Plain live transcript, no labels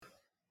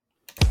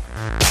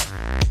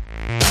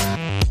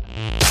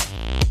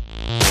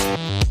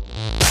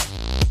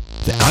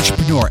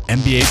Entrepreneur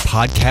MBA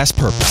podcast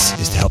purpose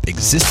is to help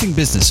existing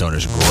business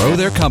owners grow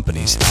their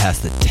companies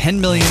past the 10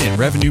 million in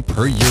revenue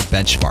per year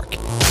benchmark.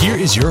 Here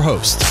is your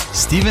host,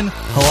 Stephen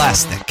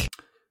Halasnik.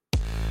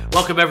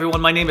 Welcome,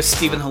 everyone. My name is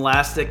Stephen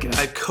Halasnik, and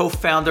I'm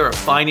co-founder of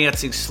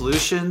Financing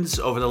Solutions.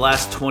 Over the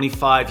last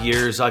 25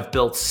 years, I've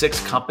built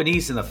 6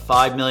 companies in the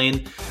 $5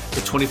 million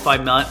to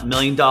 $25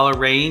 million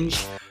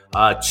range.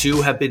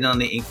 2 have been on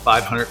the Inc.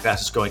 500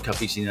 fastest growing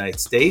companies in the United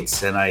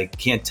States. And I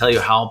can't tell you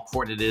how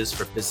important it is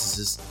for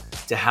businesses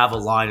to have a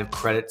line of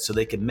credit so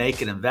they can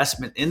make an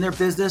investment in their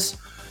business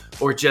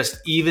or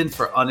just even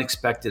for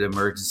unexpected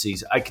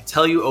emergencies. I can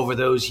tell you over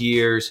those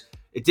years,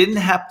 it didn't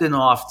happen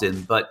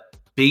often, but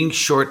being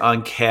short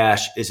on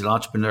cash is an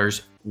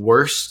entrepreneur's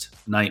worst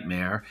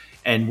nightmare.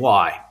 And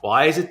why?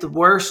 Why is it the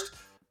worst?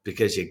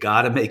 Because you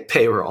got to make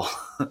payroll.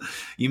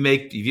 If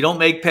you don't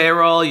make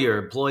payroll, your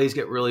employees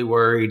get really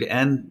worried,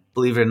 and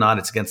believe it or not,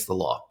 it's against the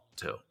law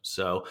too.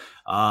 So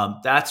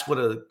that's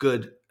why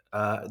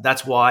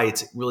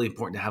it's really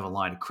important to have a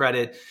line of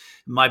credit.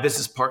 My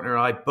business partner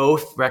and I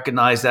both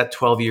recognized that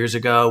 12 years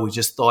ago. We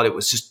just thought it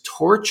was just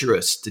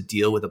torturous to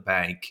deal with a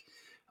bank,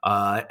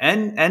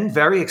 and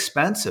very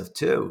expensive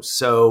too.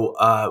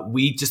 So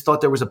we just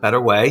thought there was a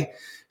better way.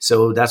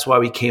 So that's why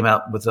we came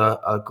out with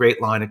a great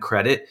line of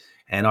credit.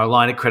 And our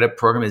line of credit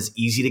program is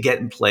easy to get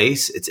in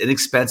place. It's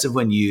inexpensive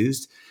when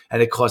used,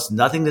 and it costs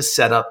nothing to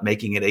set up,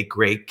 making it a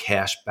great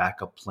cash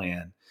backup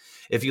plan.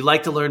 If you'd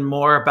like to learn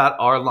more about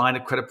our line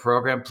of credit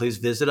program, please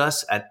visit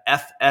us at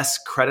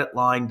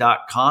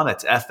fscreditline.com.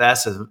 That's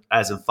FS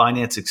as in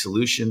Financing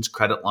Solutions,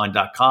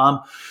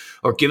 creditline.com.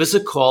 Or give us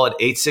a call at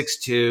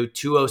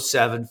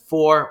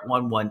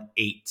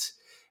 862-207-4118.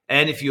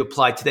 And if you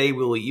apply today,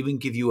 we will even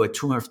give you a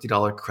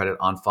 $250 credit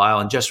on file.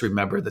 And just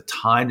remember, the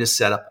time to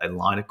set up a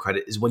line of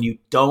credit is when you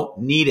don't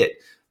need it.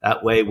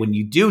 That way, when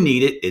you do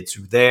need it, it's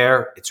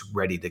there, it's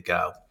ready to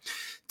go.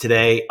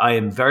 Today, I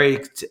am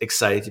very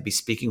excited to be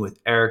speaking with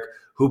Eric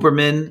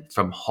Huberman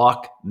from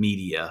Hawk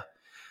Media.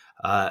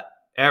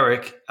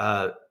 Eric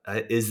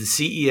is the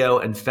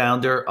CEO and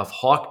founder of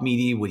Hawk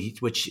Media,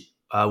 which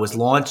was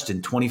launched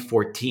in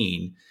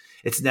 2014.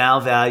 It's now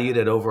valued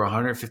at over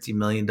 $150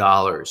 million.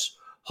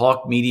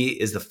 Hawk Media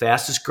is the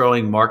fastest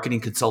growing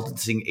marketing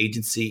consulting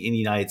agency in the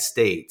United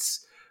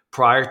States.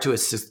 Prior to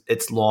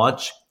its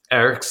launch,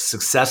 Eric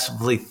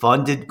successfully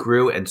funded,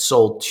 grew, and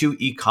sold 2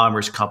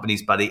 e-commerce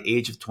companies by the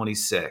age of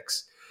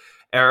 26.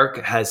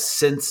 Eric has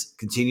since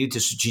continued to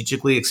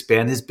strategically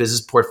expand his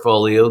business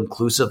portfolio,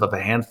 inclusive of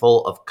a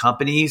handful of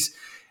companies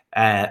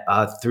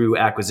through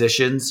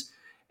acquisitions.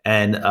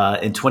 And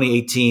in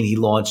 2018, he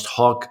launched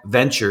Hawk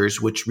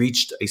Ventures, which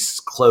reached a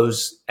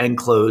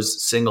closed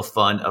single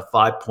fund of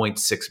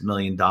 $5.6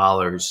 million.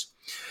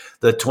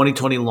 The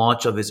 2020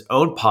 launch of his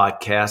own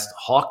podcast,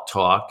 Hawk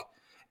Talk,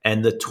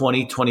 and the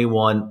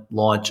 2021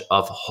 launch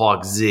of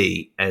Hawk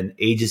Z, an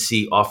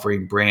agency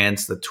offering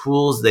brands the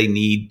tools they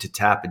need to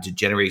tap into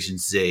Generation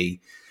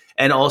Z.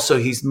 And also,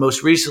 he's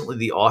most recently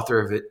the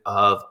author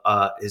of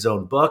his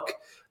own book,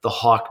 The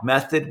Hawk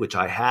Method, which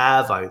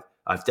I've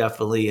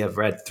definitely have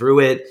read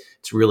through it.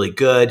 It's really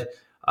good.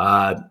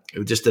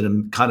 Just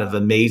a kind of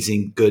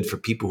amazing good for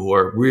people who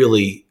are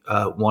really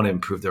want to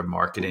improve their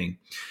marketing.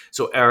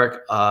 So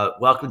Eric,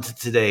 welcome to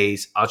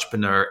today's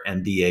Entrepreneur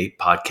MBA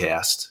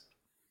podcast.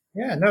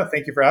 Yeah, no,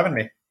 thank you for having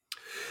me.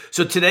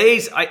 So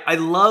I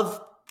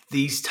love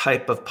these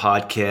type of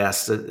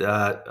podcasts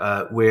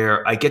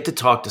where I get to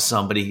talk to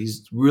somebody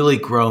who's really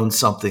grown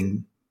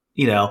something,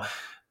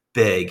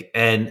 big.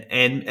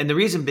 And the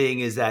reason being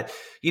is that,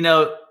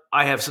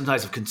 I have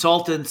sometimes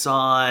consultants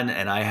on,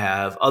 and I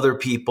have other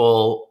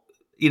people.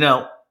 You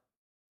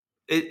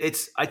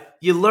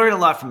learn a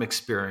lot from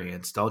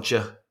experience, don't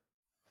you?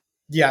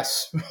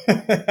 Yes,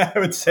 I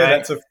would say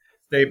that's a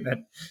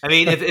statement. I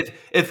mean,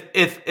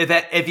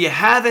 if you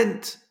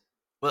haven't,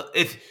 well,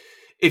 if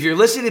you're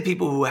listening to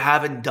people who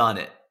haven't done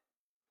it,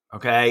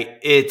 okay,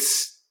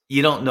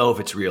 you don't know if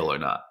it's real or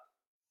not.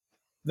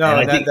 No,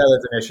 that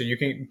is an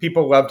issue.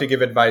 People love to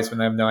give advice when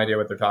they have no idea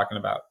what they're talking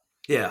about.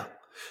 Yeah.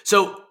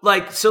 So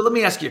let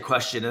me ask you a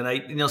question.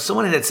 And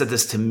someone had said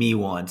this to me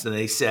once, and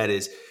they said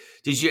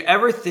did you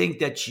ever think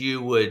that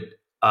you would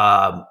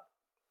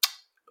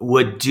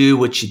do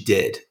what you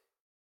did?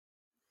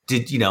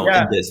 In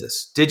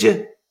business? Did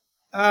you?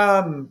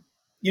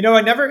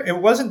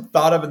 It wasn't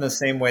thought of in the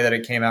same way that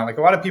it came out. Like,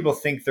 a lot of people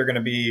think they're going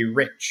to be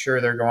rich,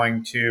 or they're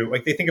going to,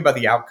 they think about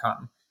the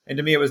outcome. And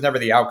to me, it was never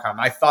the outcome.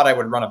 I thought I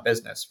would run a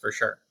business for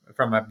sure.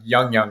 From a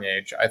young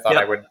age, I thought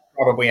I would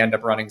probably end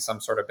up running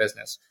some sort of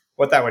business.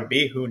 What that would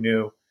be, who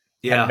knew?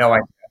 I had no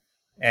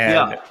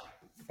idea.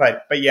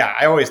 But yeah,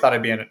 I always thought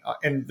I'd be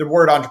and the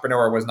word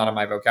entrepreneur was not in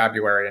my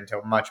vocabulary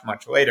until much,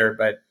 much later,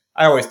 but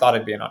I always thought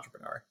I'd be an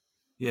entrepreneur.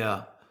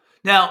 Yeah.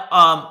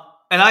 Now,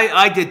 and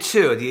I did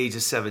too. At the age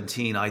of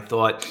 17, I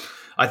thought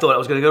I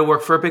was going to go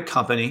work for a big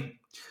company,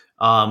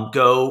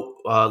 go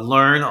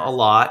learn a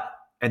lot,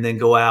 and then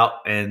go out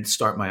and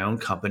start my own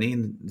company.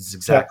 And this is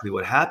exactly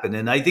what happened.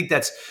 And I think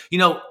that's,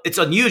 it's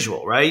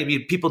unusual, right? I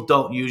mean, people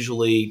don't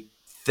usually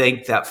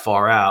think that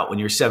far out. When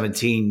you're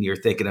 17, you're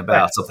thinking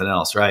about something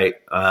else, right?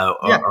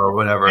 Or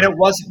whatever. And it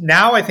was,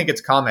 now I think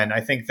it's common.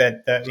 I think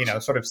that the,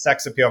 sort of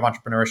sex appeal of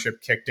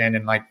entrepreneurship kicked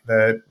in like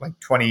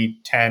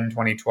 2010,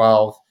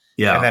 2012.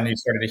 Yeah. And then you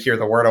started to hear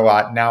the word a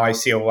lot. Now I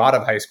see a lot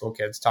of high school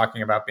kids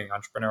talking about being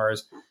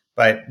entrepreneurs,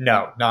 but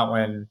no, not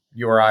when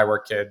you or I were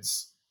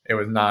kids. It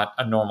was not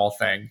a normal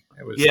thing.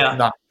 It was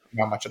not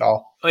much at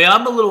all. Oh, yeah,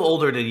 I'm a little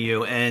older than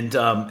you.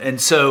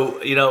 And so,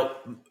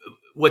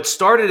 what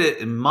started it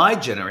in my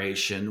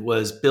generation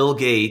was Bill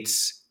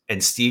Gates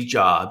and Steve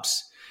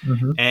Jobs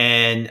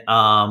and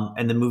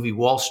the movie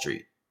Wall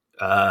Street.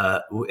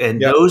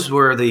 Those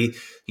were the,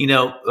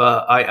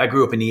 I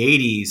grew up in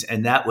the 80s,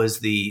 and that was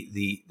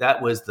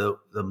the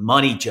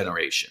money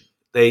generation.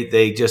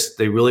 They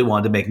really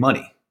wanted to make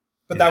money.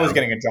 But that was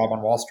getting a job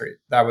on Wall Street.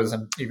 That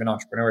wasn't even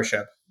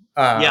entrepreneurship.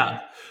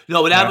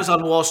 That was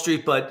on Wall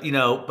Street, but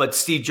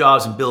Steve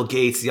Jobs and Bill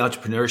Gates, the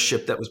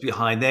entrepreneurship that was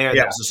behind there,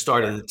 that was the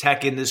start of the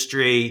tech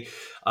industry.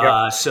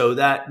 So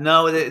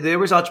there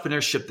was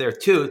entrepreneurship there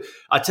too.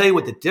 I'll tell you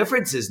what the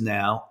difference is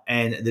now.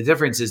 And the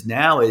difference is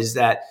now is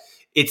that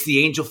it's the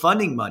angel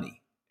funding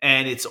money,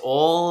 and it's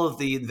all of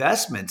the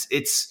investments.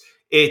 It's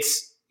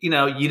you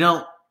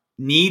don't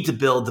need to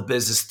build the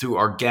business through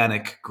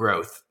organic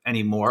growth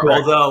anymore. Right.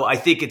 Although I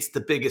think it's the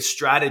biggest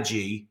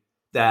strategy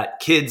that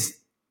kids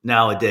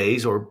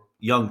nowadays, or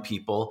young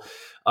people,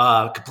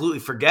 completely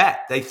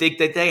forget. They think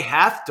that they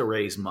have to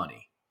raise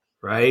money,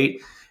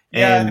 right?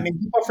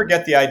 People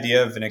forget the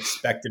idea of an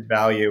expected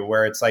value,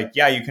 where it's like,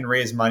 you can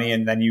raise money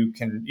and then you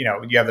can,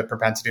 you have the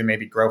propensity to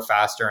maybe grow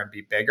faster and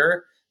be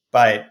bigger,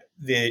 but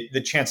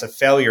the chance of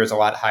failure is a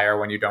lot higher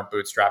when you don't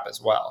bootstrap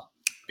as well,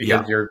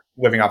 because you're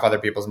living off other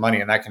people's money,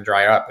 and that can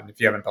dry up. And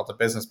if you haven't built a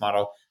business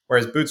model,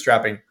 whereas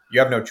bootstrapping, you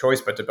have no choice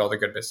but to build a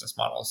good business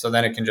model. So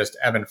then it can just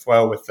ebb and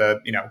flow with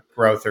the,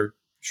 growth or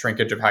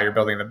shrinkage of how you're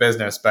building the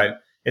business, but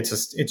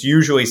it's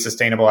usually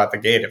sustainable at the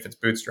gate if it's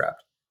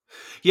bootstrapped.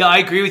 Yeah, I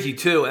agree with you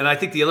too. And I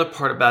think the other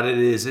part about it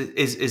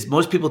is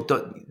most people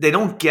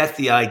don't get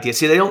the idea.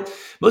 See,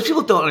 most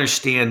people don't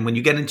understand when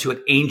you get into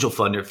an angel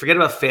funder, forget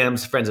about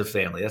friends and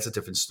family. That's a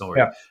different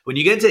story. Yeah. When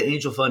you get into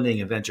angel funding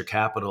and venture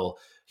capital,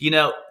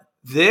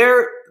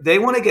 they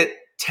want to get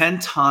 10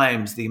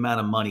 times the amount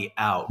of money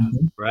out,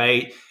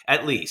 right?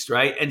 At least,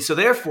 right? And so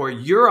therefore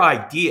your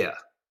idea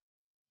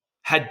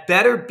had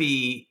better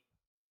be,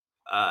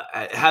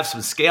 have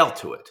some scale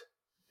to it.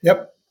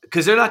 Yep.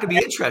 Because they're not going to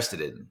be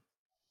interested in.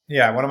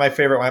 Yeah. One of my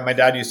favorite, my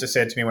dad used to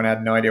say it to me when I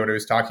had no idea what he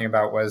was talking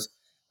about, was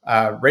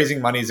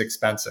raising money is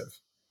expensive.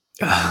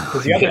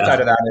 Because the other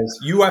side of that is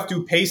you have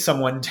to pay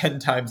someone 10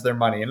 times their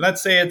money. And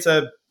let's say it's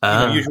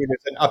usually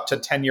there's an up to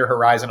 10-year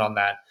horizon on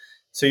that.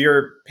 So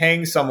you're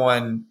paying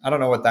someone, I don't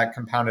know what that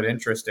compounded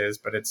interest is,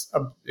 but it's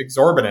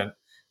exorbitant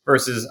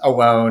versus a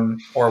loan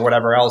or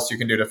whatever else you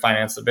can do to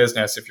finance the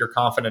business if you're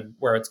confident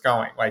where it's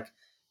going. Like,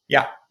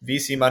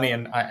 VC money.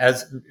 And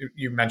as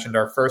you mentioned,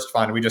 our first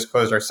fund, we just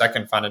closed our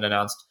second fund and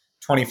announced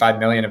 25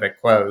 million of it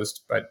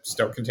closed, but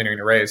still continuing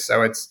to raise. So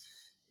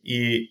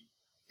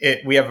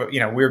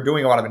we're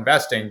doing a lot of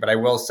investing, but I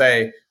will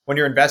say when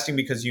you're investing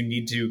because you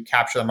need to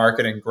capture the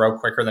market and grow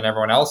quicker than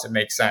everyone else, it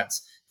makes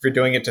sense. If you're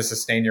doing it to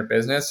sustain your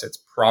business, it's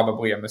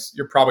probably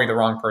you're probably the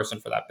wrong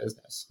person for that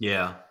business.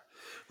 Yeah.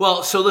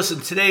 Well, so listen,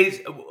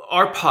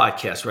 our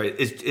podcast, right,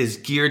 is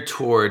geared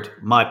toward,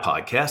 my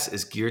podcast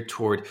is geared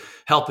toward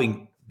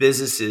helping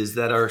businesses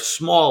that are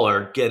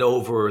smaller get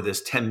over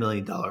this $10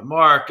 million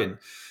mark. And,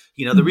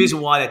 the reason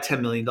why that $10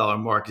 million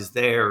mark is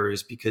there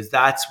is because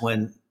that's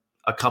when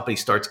a company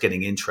starts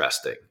getting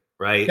interesting,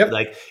 right? Yep.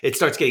 Like it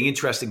starts getting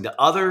interesting to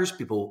others.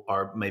 People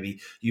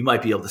you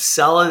might be able to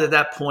sell it at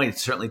that point. It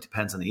certainly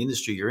depends on the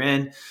industry you're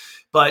in.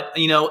 But,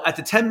 at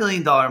the $10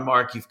 million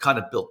mark, you've kind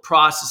of built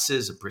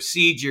processes and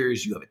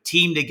procedures. You have a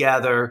team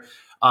together.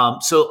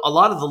 So a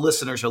lot of the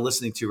listeners are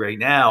listening to right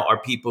now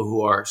are people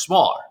who are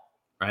smaller,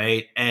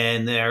 right?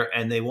 And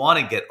they want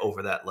to get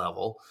over that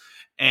level.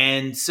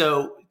 And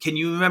so can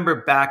you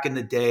remember back in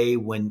the day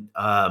when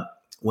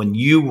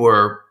you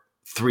were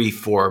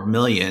 3-4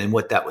 million and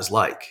what that was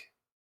like?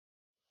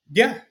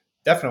 Yeah,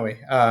 definitely.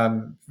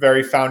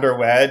 Very founder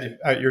led.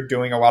 You're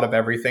doing a lot of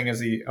everything as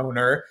the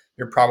owner.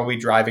 You're probably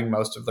driving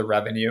most of the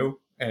revenue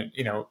and,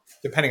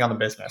 depending on the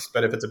business,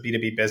 but if it's a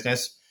B2B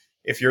business,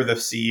 if you're the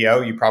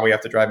CEO, you probably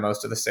have to drive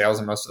most of the sales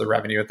and most of the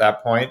revenue at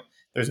that point.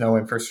 There's no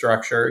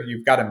infrastructure.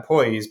 You've got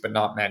employees, but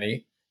not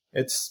many.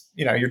 It's,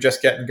 you're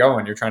just getting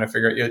going. You're trying to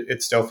figure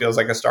it still feels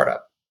like a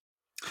startup.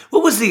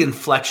 What was the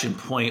inflection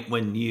point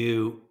when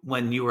you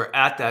were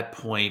at that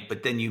point,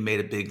 but then you made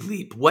a big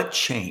leap? What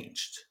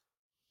changed?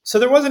 So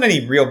there wasn't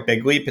any real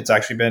big leap. It's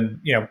actually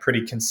been,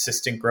 pretty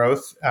consistent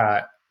growth,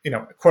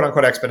 quote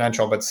unquote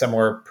exponential, but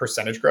similar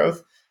percentage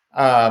growth.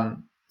 But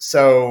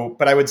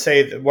I would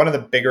say that one of the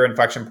bigger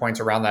inflection points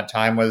around that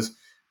time was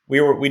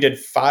we did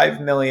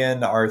 5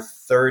 million our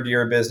third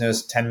year of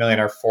business, 10 million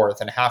our fourth.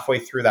 And halfway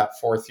through that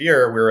fourth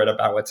year, we were at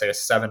about, let's say, a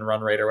 7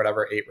 run rate or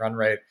whatever, 8 run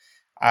rate.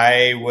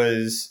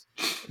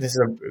 This is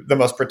the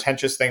most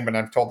pretentious thing, but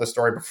I've told this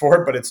story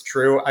before, but it's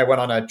true. I went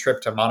on a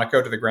trip to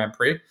Monaco to the Grand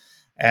Prix.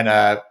 And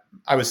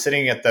I was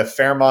sitting at the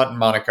Fairmont in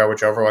Monaco,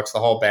 which overlooks the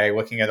whole bay,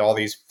 looking at all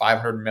these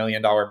 $500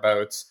 million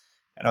boats.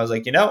 And I was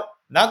like,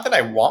 not that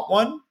I want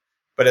one,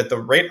 but at the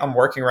rate I'm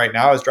working right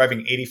now, I was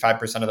driving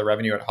 85% of the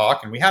revenue at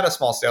Hawk. And we had a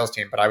small sales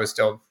team, but I was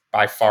still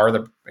by far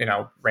the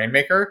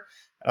rainmaker.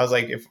 And I was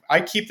like, if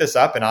I keep this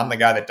up and I'm the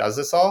guy that does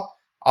this all,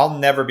 I'll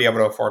never be able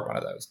to afford one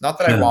of those. Not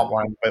that I want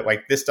one, but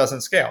like this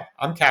doesn't scale.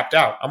 I'm capped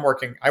out. I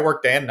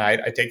work day and night.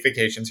 I take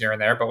vacations here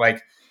and there, but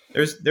like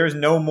there's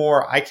no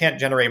more, I can't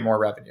generate more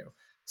revenue.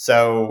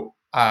 So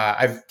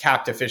I've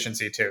capped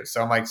efficiency too.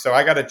 So I'm like, so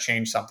I got to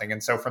change something.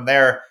 And so from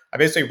there, I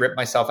basically ripped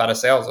myself out of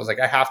sales. I was like,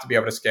 I have to be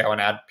able to scale and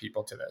add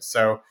people to this.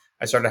 So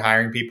I started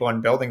hiring people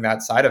and building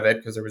that side of it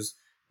because there was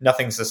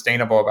nothing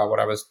sustainable about what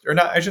I was, or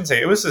not, I shouldn't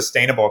say it was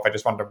sustainable if I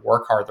just wanted to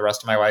work hard the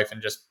rest of my life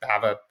and just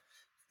have a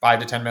 $5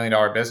 to $10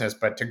 million business,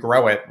 but to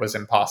grow it was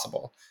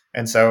impossible.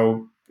 And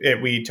so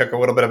we took a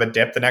little bit of a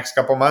dip the next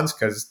couple months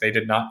because they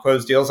did not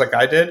close deals like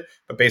I did.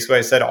 But basically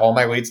I said, all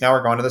my leads now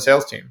are going to the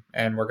sales team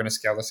and we're going to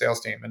scale the sales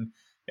team. And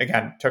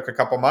again, took a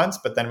couple months,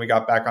 but then we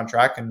got back on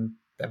track and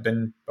have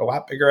been a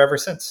lot bigger ever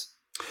since.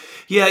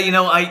 Yeah,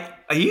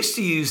 I used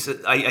to use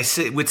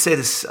would say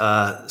this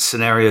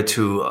scenario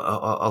to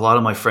a lot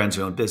of my friends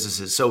who own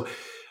businesses.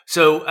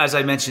 So as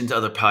I mentioned to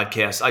other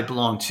podcasts, I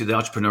belong to the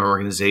Entrepreneur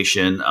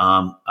Organization,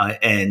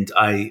 and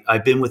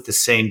I've been with the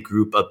same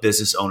group of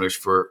business owners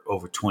for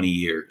over 20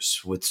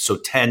 years, with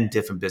 10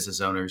 different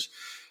business owners,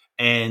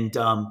 and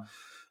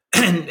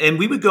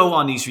we would go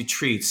on these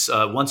retreats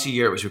once a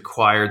year. It was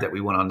required that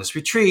we went on this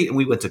retreat, and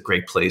we went to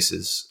great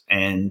places,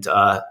 and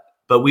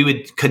but we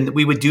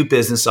would do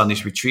business on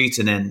these retreats,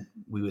 and then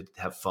we would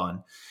have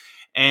fun,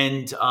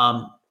 and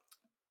a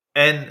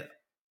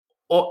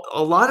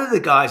lot of the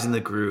guys in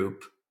the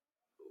group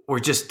were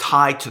just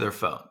tied to their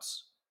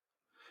phones.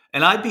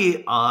 And I'd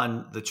be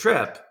on the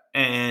trip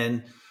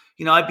and,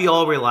 I'd be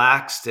all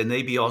relaxed and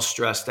they'd be all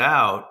stressed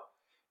out.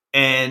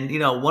 And,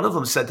 one of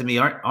them said to me,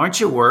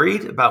 aren't you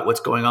worried about what's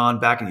going on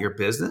back in your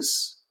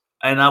business?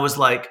 And I was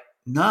like,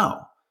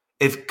 no,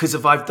 because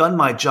if I've done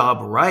my job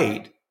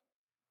right,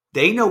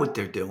 they know what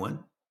they're doing.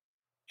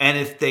 And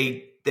if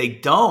they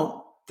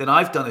don't, then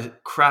I've done a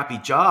crappy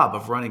job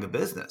of running a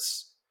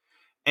business.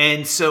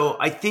 And so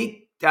I think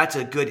that's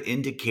a good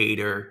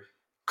indicator.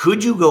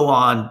 Could you go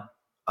on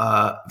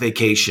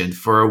vacation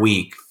for a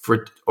week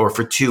or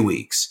for 2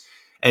 weeks?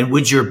 And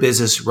would your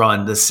business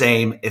run the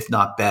same, if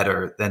not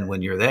better, than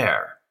when you're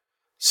there?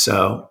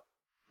 So,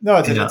 no,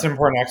 it's an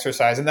important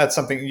exercise. And that's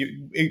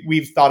something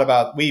we've thought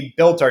about. We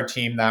built our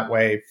team that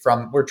way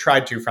from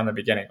the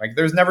beginning. Like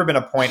there's never been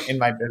a point in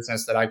my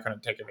business that I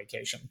couldn't take a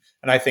vacation.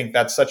 And I think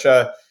that's such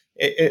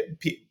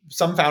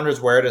some founders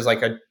wear it as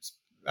like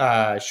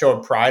a show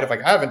of pride of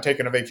like, I haven't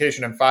taken a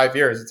vacation in 5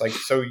 years. It's like,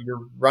 so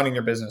you're running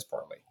your business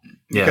poorly.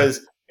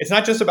 Because it's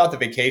not just about the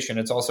vacation.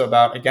 It's also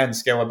about, again,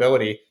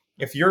 scalability.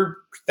 If you're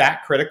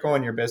that critical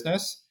in your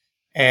business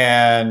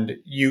and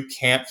you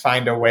can't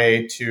find a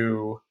way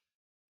to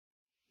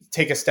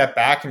take a step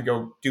back and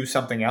go do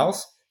something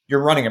else,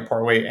 you're running it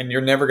poorly and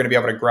you're never going to be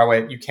able to grow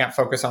it. You can't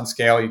focus on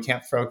scale. You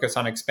can't focus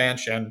on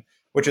expansion,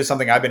 which is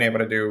something I've been able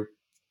to do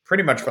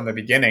pretty much from the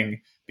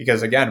beginning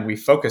because, again, we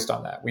focused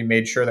on that. We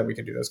made sure that we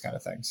could do those kind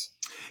of things.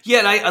 Yeah,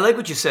 and I like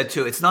what you said,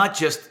 too. It's not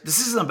just – this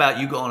isn't about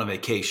you going on a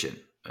vacation.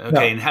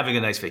 And having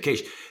a nice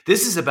vacation.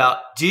 This is about,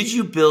 did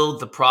you build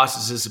the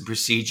processes and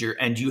procedure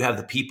and you have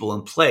the people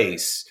in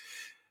place?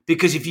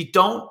 Because if you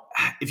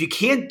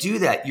can't do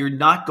that, you're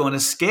not going to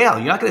scale.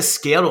 You're not going to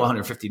scale to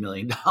 $150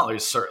 million,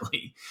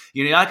 certainly.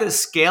 You're not going to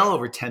scale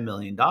over $10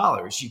 million.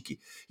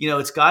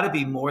 It's got to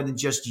be more than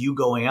just you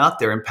going out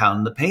there and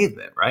pounding the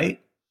pavement,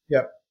 right?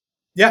 Yep.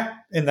 Yeah.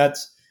 And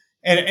that's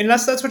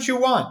what you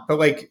want. But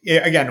like,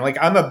 again, like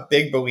I'm a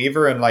big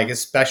believer in like,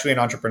 especially in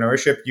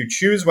entrepreneurship, you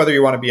choose whether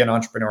you want to be an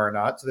entrepreneur or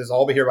not. So there's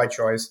all here by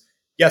choice.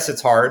 Yes,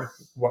 it's hard.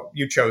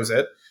 You chose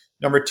it.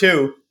 Number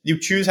two, you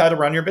choose how to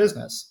run your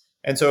business.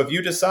 And so if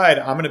you decide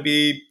I'm going to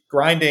be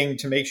grinding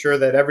to make sure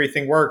that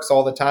everything works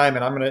all the time,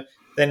 and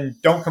then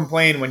don't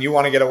complain when you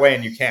want to get away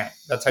and you can't.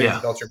 That's how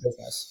you built your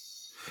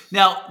business.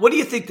 Now, what do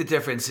you think the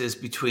difference is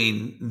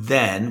between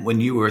then when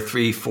you were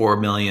 3-4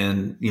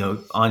 million,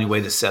 on your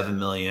way to 7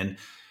 million,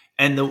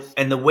 and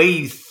the way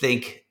you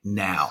think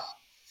now?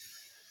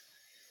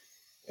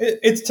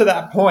 It's to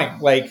that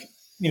point. Like,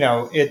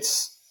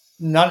 it's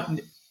not,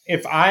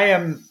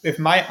 if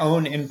my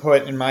own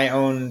input and my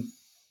own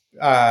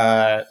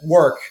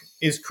work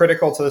is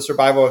critical to the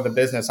survival of the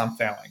business, I'm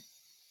failing.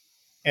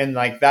 And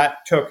like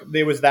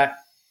there was that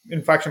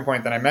inflection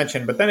point that I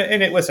mentioned, but then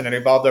it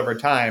evolved over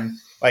time.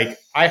 Like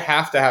I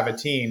have to have a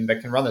team that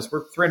can run this.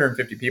 We're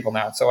 350 people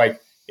now. So like,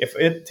 if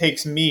it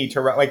takes me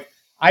to run, like,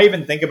 I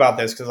even think about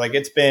this because like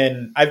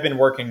I've been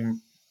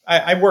working,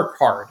 I work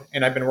hard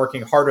and I've been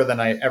working harder than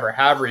I ever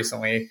have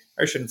recently.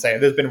 I shouldn't say it.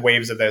 There's been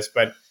waves of this,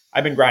 but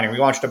I've been grinding. We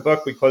launched a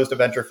book, we closed a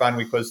venture fund,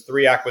 we closed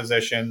 3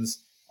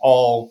 acquisitions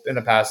all in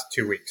the past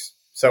 2 weeks.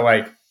 So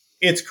like,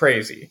 it's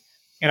crazy.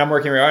 And I'm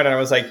working really hard. And I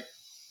was like,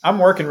 I'm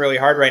working really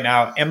hard right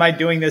now. Am I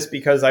doing this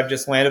because I've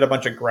just landed a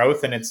bunch of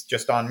growth and it's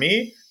just on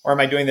me? or am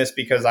I doing this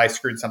because I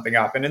screwed something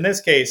up? And in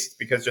this case, it's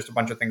because just a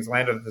bunch of things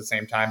landed at the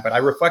same time. But I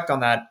reflect on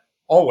that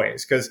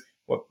always because,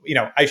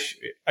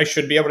 I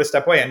should be able to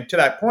step away. And to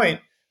that point,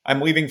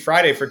 I'm leaving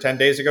Friday for 10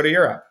 days to go to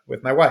Europe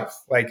with my wife.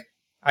 Like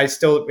a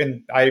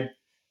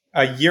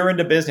year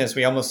into business,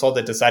 we almost sold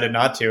it, decided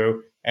not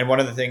to. And one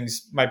of the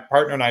things my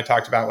partner and I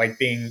talked about, like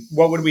being,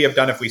 what would we have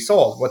done if we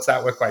sold? What's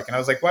that look like? And I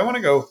was like, well, I want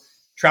to go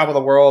travel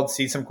the world,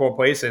 see some cool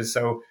places.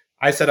 So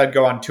I said I'd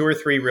go on 2 or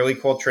 3 really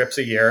cool trips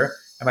a year.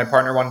 And my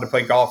partner wanted to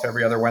play golf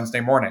every other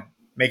Wednesday morning,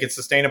 make it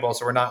sustainable.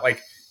 So we're not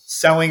like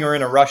selling or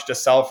in a rush to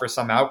sell for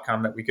some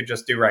outcome that we could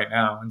just do right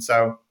now. And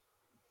so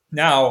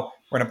now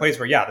we're in a place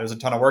where, there's a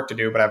ton of work to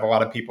do, but I have a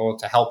lot of people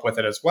to help with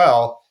it as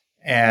well.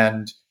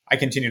 And I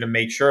continue to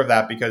make sure of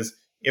that, because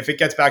if it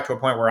gets back to a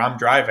point where I'm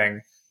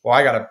driving, well,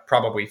 I got to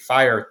probably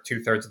fire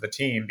 2/3 of the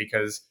team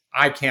because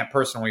I can't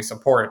personally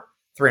support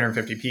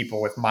 350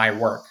 people with my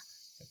work.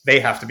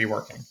 They have to be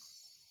working.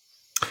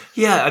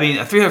 Yeah, I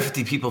mean,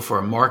 350 people for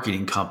a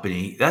marketing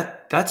company,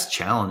 that's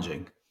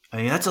challenging. I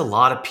mean, that's a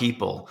lot of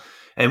people.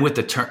 And with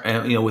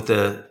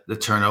the the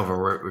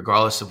turnover,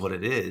 regardless of what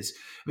it is.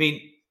 I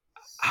mean,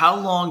 how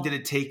long did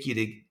it take you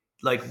to,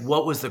 like,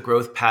 what was the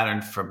growth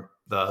pattern from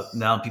the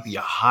amount of people you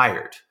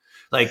hired?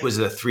 Like, was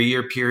it a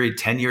 3-year period,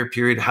 10-year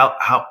period?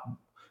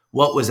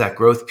 What was that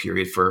growth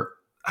period for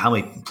how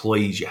many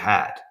employees you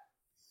had?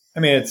 I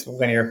mean, it's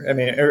linear. I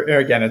mean,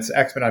 again, it's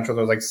exponential.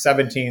 There's like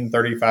 17,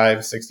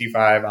 35,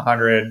 65,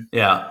 100.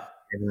 Yeah. I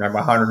remember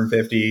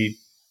 150,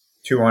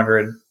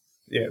 200,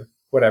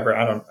 whatever.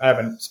 I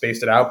haven't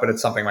spaced it out, but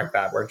it's something like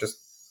that where it just,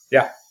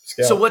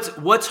 scale. So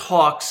what's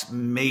Hawk's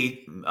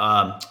made,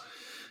 not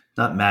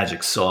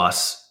magic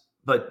sauce,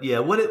 but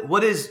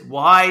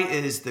why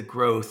is the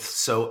growth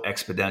so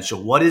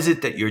exponential? What is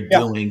it that you're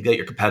doing that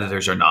your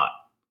competitors are not?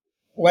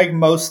 Like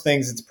most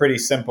things, it's pretty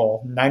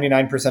simple.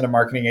 99% of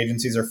marketing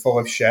agencies are full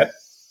of shit.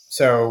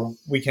 So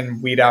we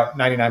can weed out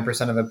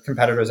 99% of the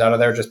competitors out of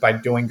there just by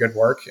doing good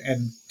work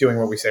and doing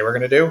what we say we're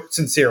going to do.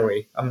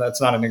 Sincerely,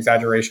 that's not an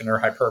exaggeration or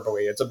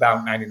hyperbole. It's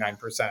about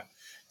 99%.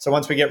 So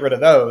once we get rid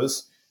of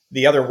those,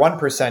 the other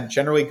 1%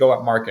 generally go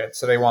up market.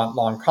 So they want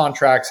long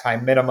contracts, high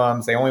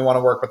minimums. They only want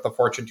to work with the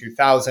Fortune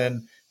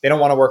 2000. They don't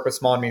want to work with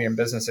small and medium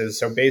businesses.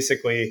 So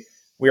basically,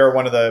 we are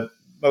one of the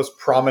most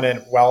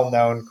prominent,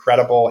 well-known,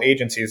 credible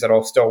agencies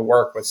that'll still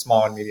work with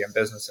small and medium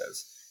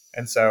businesses.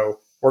 And so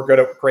we're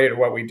great at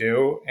what we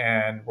do,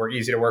 and we're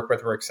easy to work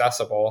with. We're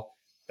accessible.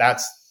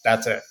 That's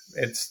it.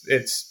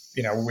 It's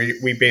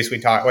we basically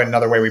talk.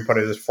 Another way we put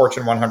it is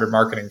Fortune 100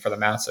 marketing for the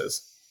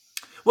masses.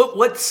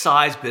 What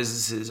size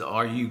businesses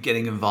are you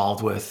getting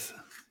involved with?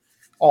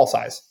 All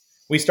size.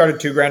 We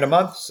started $2,000 a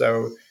month.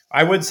 So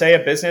I would say a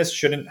business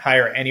shouldn't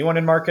hire anyone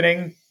in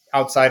marketing,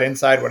 outside,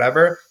 inside,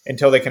 whatever,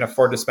 until they can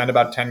afford to spend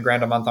about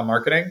 $10,000 a month on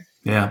marketing.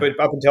 Yeah. But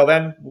up until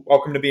then,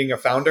 welcome to being a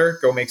founder.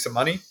 Go make some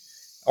money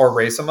or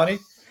raise some money.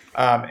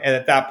 And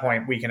at that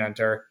point, we can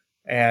enter.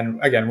 And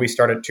again, we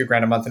start at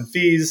 $2,000 a month in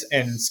fees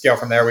and scale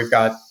from there. We've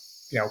got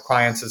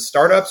clients as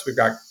startups. We've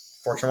got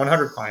Fortune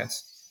 100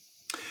 clients.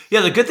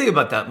 Yeah, the good thing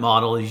about that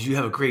model is you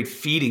have a great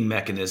feeding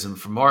mechanism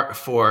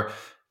for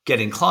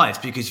getting clients,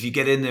 because if you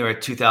get in there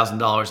at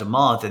 $2,000 a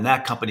month and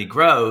that company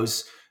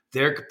grows,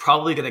 they're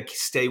probably going to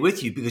stay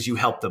with you because you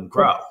help them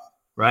grow,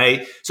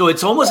 right? So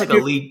it's almost like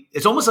a lead.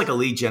 It's almost like a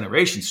lead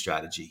generation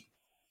strategy.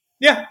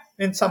 Yeah,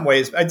 in some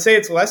ways, I'd say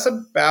it's less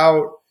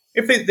about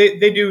if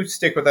they do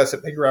stick with us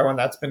if they grow, and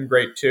that's been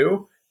great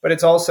too. But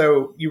it's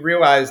also, you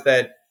realize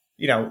that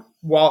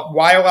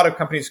why a lot of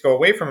companies go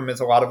away from them is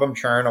a lot of them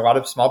churn. A lot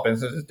of small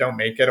businesses don't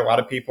make it. A lot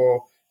of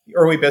people,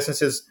 early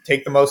businesses,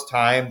 take the most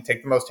time,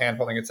 take the most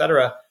handholding, et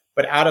cetera.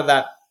 But out of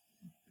that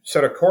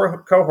sort of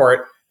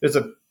cohort, there's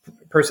a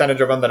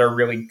percentage of them that are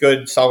really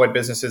good, solid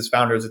businesses,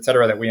 founders, et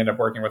cetera, that we end up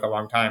working with a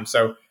long time.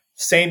 So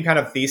same kind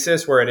of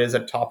thesis where it is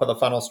a top of the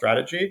funnel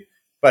strategy,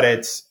 but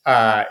it's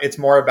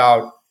more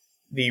about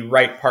the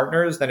right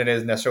partners than it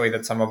is necessarily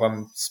that some of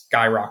them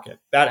skyrocket.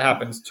 That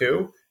happens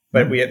too.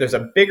 But there's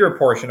a bigger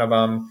portion of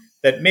them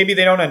that maybe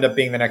they don't end up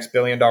being the next $1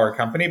 billion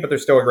company, but they're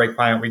still a great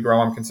client. We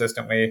grow them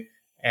consistently,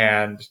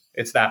 and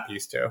it's that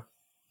piece too.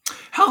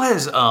 How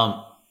has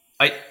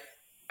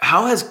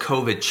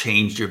COVID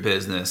changed your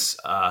business?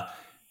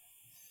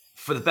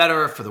 For the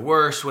better, for the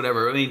worse,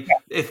 whatever. I mean,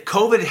 if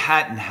COVID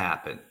hadn't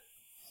happened,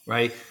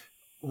 right?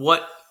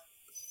 What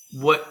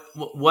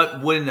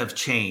wouldn't have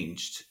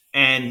changed?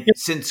 And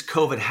since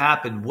COVID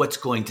happened, what's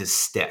going to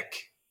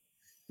stick?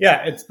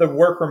 Yeah, it's the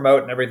work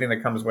remote and everything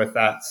that comes with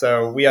that.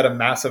 So we had a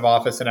massive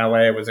office in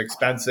LA. It was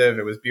expensive.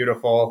 It was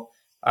beautiful.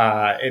 We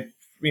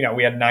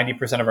had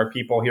 90% of our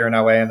people here in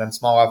LA, and then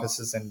small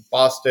offices in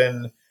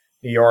Boston,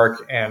 New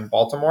York, and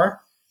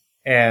Baltimore.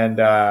 And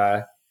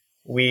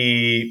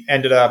we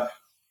ended up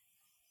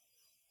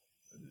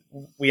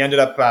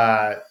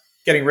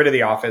getting rid of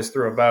the office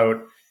through a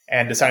vote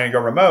and deciding to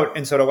go remote.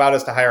 And so it allowed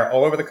us to hire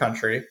all over the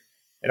country.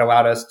 It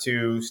allowed us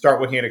to start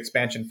looking at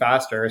expansion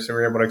faster. So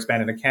we were able to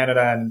expand into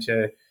Canada and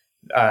to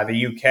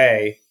the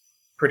UK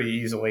pretty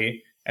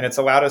easily. And it's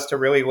allowed us to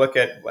really look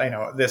at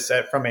this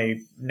from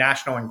a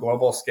national and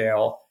global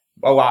scale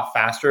a lot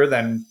faster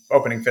than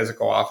opening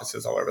physical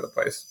offices all over the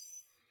place.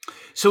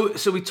 So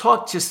we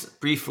talked just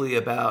briefly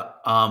about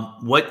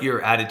what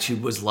your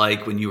attitude was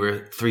like when you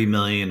were 3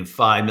 million,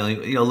 5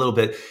 million, a little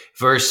bit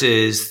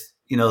versus,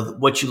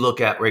 what you look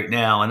at right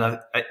now. And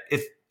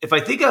if I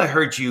think I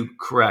heard you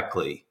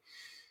correctly,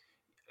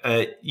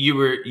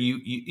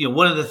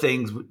 one of the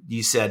things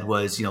you said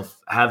was,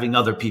 having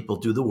other people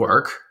do the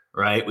work,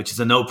 right? Which is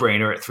a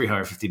no-brainer at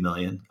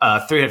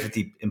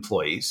 350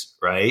 employees,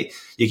 right?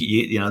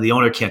 The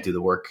owner can't do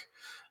the work.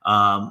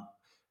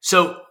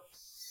 So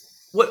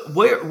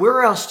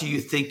where else do you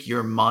think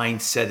your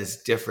mindset is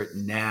different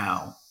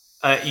now?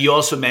 You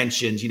also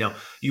mentioned,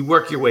 you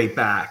work your way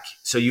back.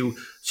 So you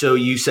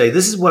say,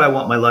 this is what I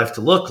want my life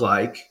to look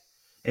like.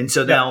 And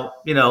so now,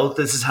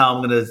 this is how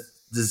I'm going to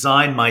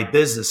design my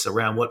business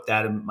around what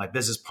that and my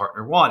business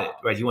partner wanted,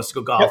 right? He wants to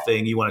go golfing.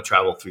 Yep. You want to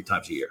travel 3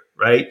 times a year,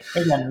 right?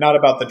 Again, not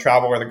about the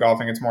travel or the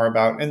golfing. It's more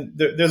about, and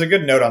there's a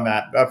good note on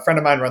that. A friend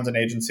of mine runs an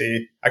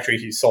agency. Actually,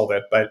 he sold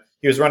it, but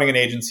he was running an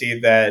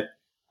agency that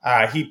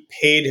he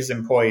paid his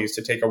employees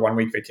to take a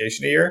 1-week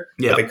vacation a year.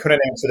 Yep. But they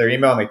couldn't answer their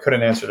email and they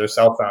couldn't answer their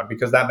cell phone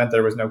because that meant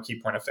there was no key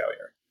point of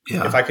failure.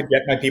 Yeah. If I could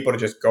get my people to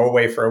just go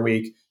away for a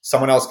week,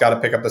 someone else got to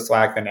pick up the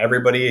slack, then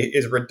everybody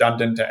is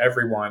redundant to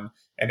everyone.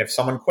 And if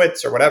someone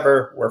quits or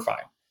whatever, we're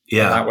fine.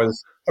 Yeah. And that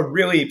was a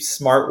really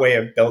smart way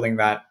of building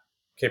that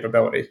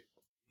capability.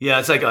 Yeah.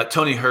 It's like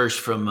Tony Hirsch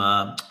from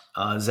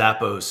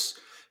Zappos.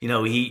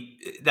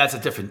 That's a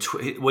different,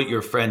 what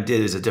your friend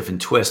did is a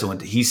different twist. And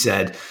he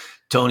said,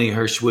 Tony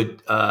Hirsch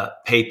would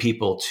pay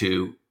people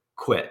to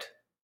quit.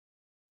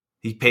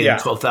 He paid them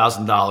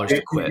 $12,000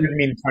 to quit. You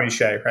mean Tony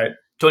Hsieh, right?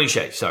 Tony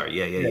Hsieh, sorry.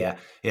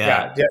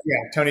 Yeah.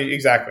 Tony,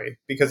 exactly.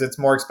 Because it's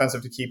more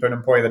expensive to keep an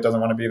employee that doesn't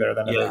want to be there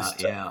than it is.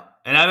 Yeah.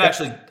 And I've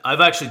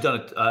actually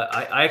done it.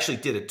 I actually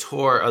did a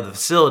tour of the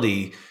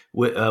facility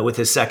with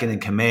his second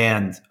in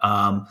command,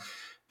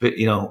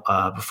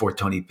 before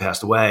Tony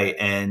passed away.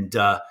 And,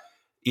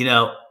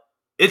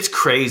 it's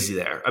crazy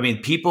there. I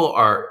mean, people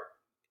are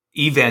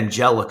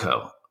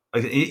evangelica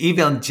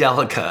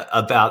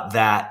about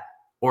that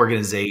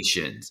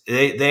organization.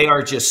 They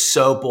are just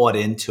so bought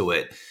into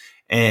it.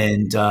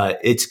 And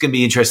it's going to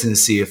be interesting to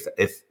see if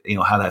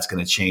how that's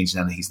going to change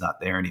now that he's not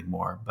there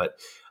anymore. But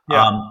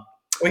well,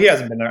 he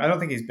hasn't been there. I don't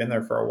think he's been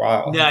there for a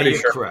while. Yeah,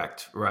 you're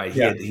correct. Right.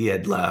 Yeah. He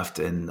had left,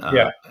 and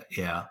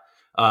he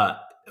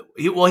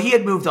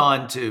had moved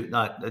on to,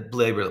 not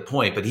belabor the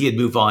point, but he had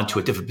moved on to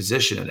a different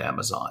position at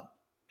Amazon,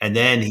 and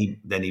then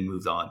he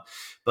moved on.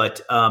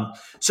 But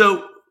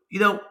so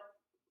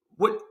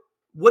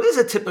what is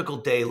a typical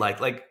day like?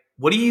 Like,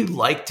 what do you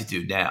like to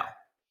do now?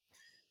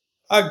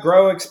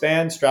 Grow,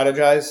 expand,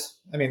 strategize.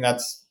 I mean,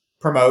 that's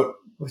promote,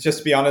 just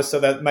to be honest. So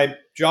that my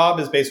job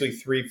is basically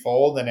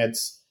threefold, and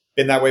it's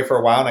been that way for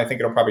a while. And I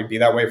think it'll probably be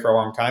that way for a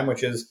long time,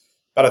 which is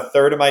about a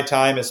third of my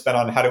time is spent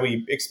on how do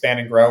we expand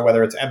and grow,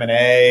 whether it's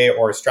M&A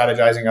or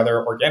strategizing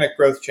other organic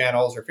growth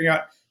channels or figuring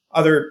out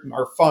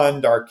our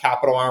fund, our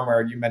capital arm,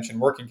 where you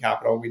mentioned working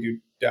capital. We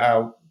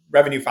do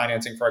revenue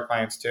financing for our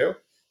clients too.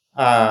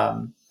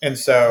 And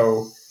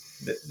so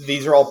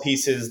these are all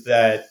pieces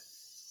that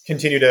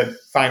continue to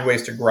find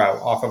ways to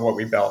grow off of what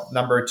we built.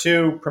 Number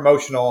 2,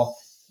 promotional.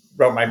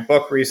 Wrote my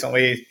book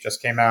recently,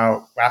 just came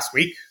out last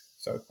week.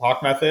 So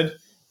Hawk Method,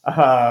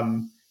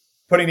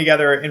 putting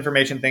together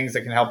information, things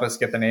that can help us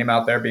get the name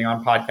out there, being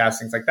on podcasts,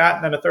 things like that.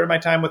 And then a third of my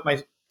time with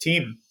my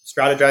team,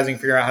 strategizing,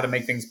 figuring out how to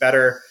make things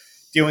better,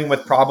 dealing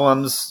with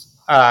problems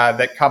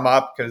that come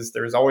up, because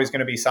there's always going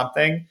to be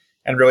something,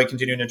 and really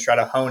continuing to try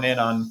to hone in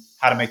on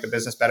how to make the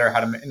business better, how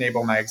to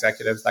enable my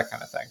executives, that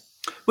kind of thing.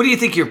 What do you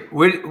think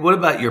what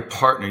about your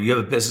partner? You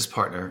have a business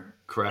partner,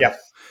 correct? Yeah.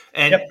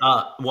 And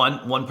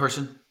one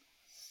person?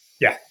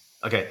 Yeah.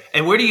 Okay.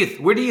 And where do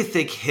you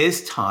think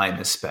his time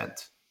is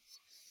spent?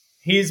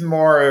 He's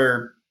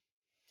more,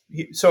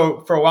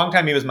 so for a long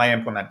time, he was my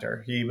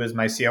implementer. He was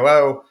my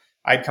COO.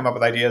 I'd come up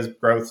with ideas,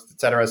 growth, et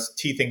cetera,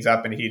 tee things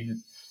up, and he'd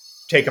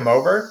take them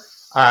over.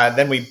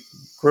 Then we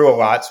grew a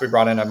lot. So we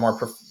brought in a more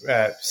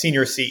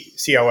senior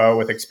COO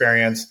with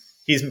experience.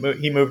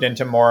 He moved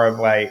into more of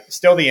like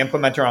still the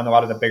implementer on a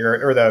lot of the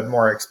bigger or the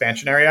more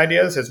expansionary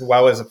ideas, as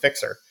well as a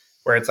fixer,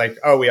 where it's like,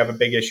 oh, we have a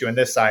big issue in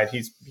this side.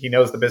 He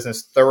knows the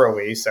business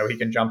thoroughly, so he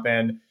can jump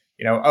in.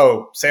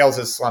 Sales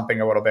is slumping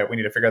a little bit. We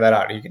need to figure that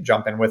out. He can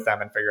jump in with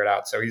them and figure it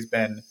out. So he's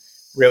been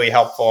really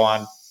helpful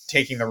on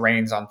taking the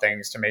reins on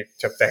things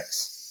to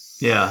fix.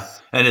 Yeah,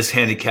 and his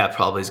handicap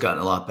probably has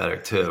gotten a lot better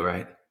too,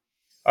 right?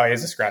 Oh,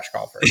 he's a scratch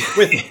golfer.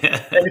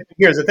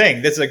 Here's the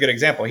thing. This is a good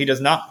example. He does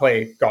not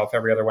play golf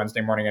every other Wednesday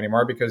morning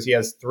anymore because he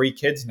has 3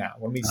 kids now.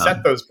 When we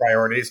set those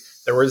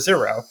priorities, there were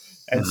 0.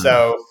 And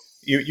so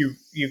you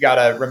got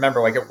to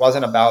remember, like, it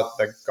wasn't about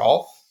the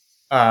golf.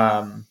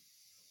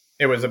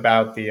 It was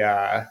about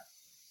the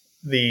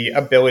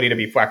ability to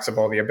be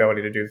flexible, the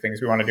ability to do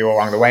things we want to do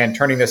along the way, and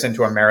turning this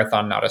into a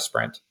marathon, not a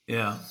sprint.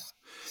 Yeah.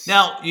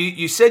 Now,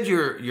 you said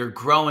you're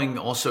growing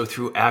also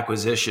through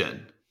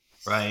acquisition,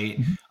 right?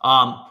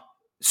 Mm-hmm.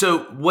 So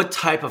what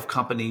type of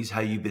companies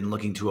have you been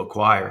looking to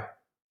acquire?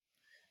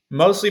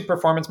 Mostly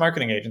performance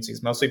marketing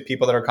agencies, mostly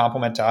people that are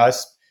complement to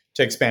us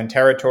to expand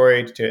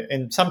territory,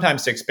 and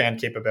sometimes to expand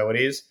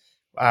capabilities.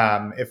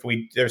 If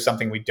there's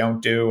something we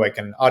don't do, like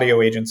an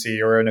audio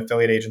agency or an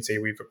affiliate agency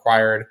we've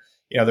acquired,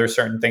 there's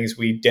certain things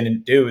we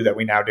didn't do that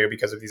we now do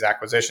because of these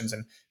acquisitions.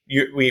 And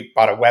we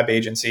bought a web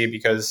agency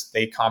because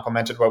they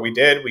complemented what we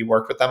did. We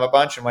worked with them a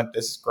bunch and went,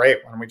 this is great.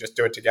 Why don't we just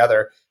do it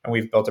together? And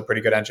we've built a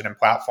pretty good engine and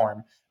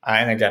platform.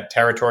 And again,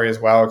 territory as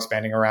well,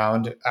 expanding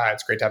around.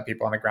 It's great to have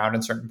people on the ground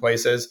in certain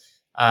places.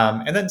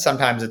 And then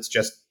sometimes it's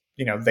just,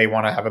 they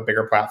want to have a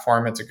bigger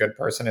platform. It's a good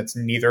person. It's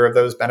neither of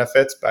those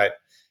benefits, but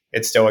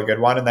it's still a good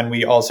one. And then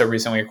we also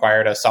recently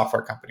acquired a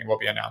software company we'll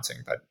be announcing,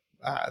 but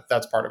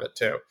that's part of it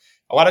too.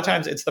 A lot of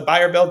times it's the buy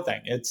or build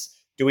thing. It's,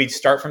 do we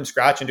start from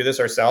scratch and do this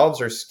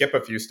ourselves, or skip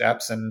a few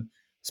steps and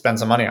spend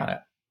some money on it?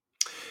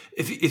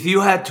 If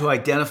you had to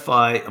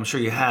identify, I'm sure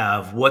you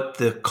have, what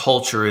the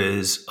culture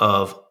is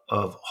of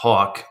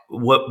Hawk,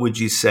 what would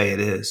you say it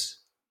is?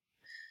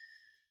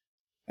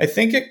 I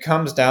think it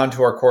comes down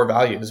to our core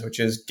values, which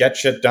is get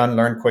shit done,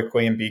 learn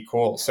quickly, and be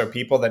cool. So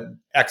people that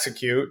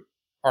execute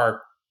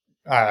are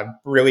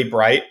really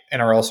bright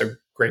and are also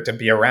great to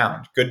be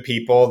around. Good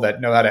people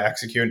that know how to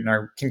execute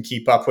and can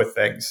keep up with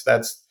things.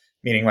 That's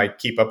meaning like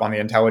keep up on the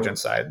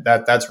intelligence side.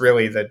 That's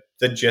really the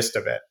gist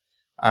of it.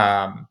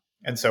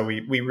 And so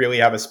we really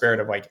have a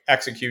spirit of like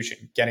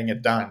execution, getting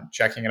it done,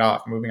 checking it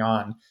off, moving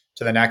on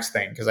to the next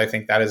thing, because I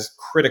think that is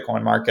critical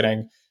in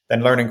marketing.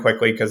 Then learning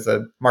quickly, because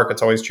the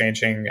market's always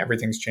changing.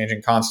 Everything's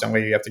changing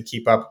constantly. You have to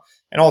keep up.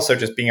 And also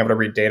just being able to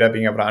read data,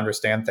 being able to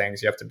understand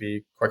things. You have to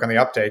be quick on the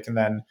uptake, and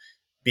then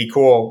be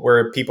cool.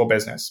 We're a people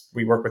business.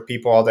 We work with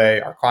people all day,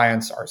 our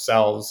clients,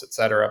 ourselves, et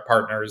cetera,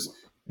 partners.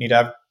 We need to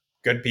have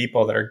good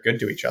people that are good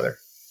to each other.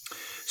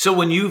 So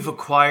when you've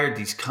acquired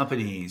these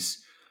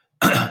companies,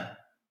 do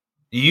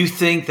you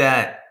think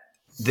that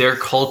their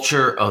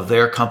culture of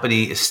their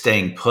company is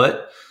staying put?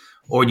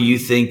 Or do you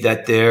think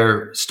that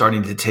they're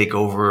starting to take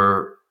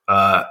over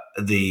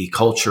the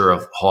culture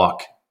of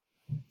Hawk?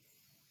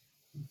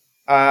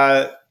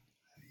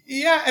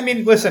 Yeah, I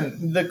mean,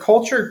 listen, the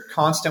culture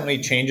constantly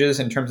changes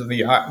in terms of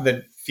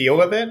the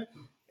feel of it.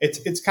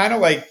 It's kind of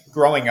like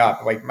growing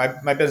up. Like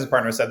my business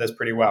partner said this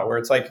pretty well, where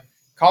it's like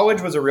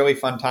college was a really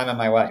fun time in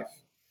my life.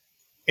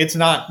 It's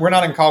not. We're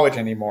not in college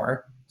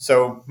anymore.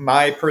 So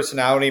my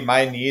personality,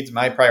 my needs,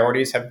 my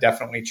priorities have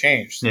definitely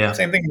changed. Yeah.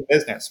 Same thing in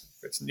business.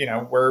 It's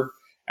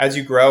as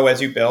you grow,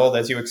 as you build,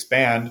 as you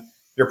expand,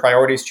 your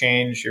priorities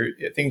change,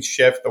 things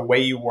shift, the way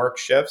you work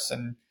shifts,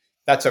 and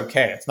that's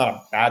okay. It's not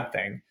a bad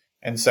thing.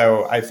 And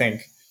so I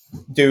think,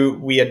 do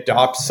we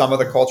adopt some of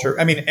the culture?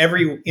 I mean,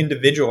 every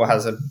individual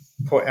has a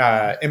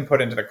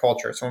input into the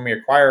culture. So when we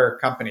acquire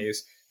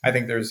companies, I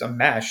think there's a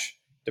mesh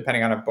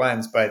depending on how it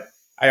blends. But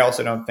I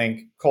also don't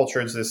think culture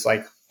is this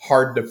like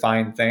hard to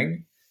find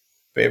thing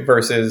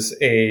versus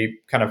a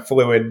kind of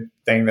fluid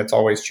thing that's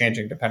always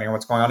changing depending on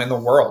what's going on in the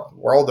world.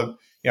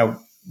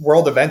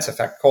 World events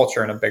affect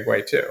culture in a big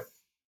way too.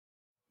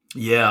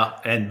 Yeah,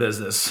 and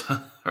business,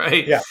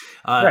 right? Yeah.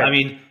 Right. I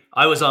mean,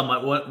 I was on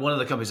one of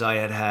the companies I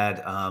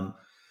had.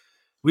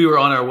 We were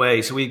on our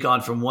way, so we'd gone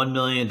from 1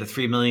 million to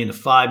 3 million to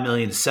 5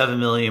 million to 7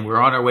 million.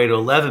 We're on our way to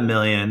 11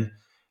 million,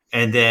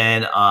 and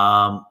then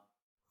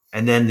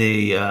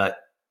the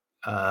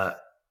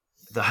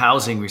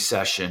housing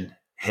recession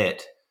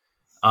hit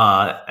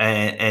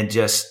and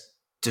just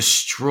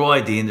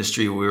destroyed the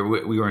industry.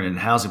 We weren't in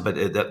housing, but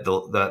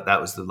that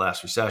was the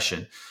last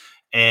recession.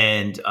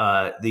 And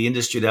the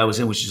industry that I was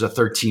in, which is a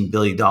 $13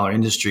 billion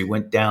industry,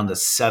 went down to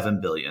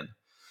 $7 billion.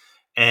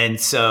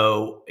 And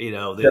so,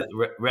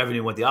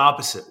 revenue went the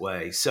opposite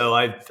way. So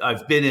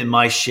I've been in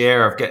my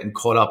share of getting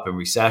caught up in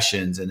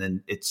recessions. And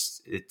then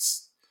it's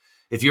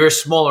if you're a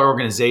smaller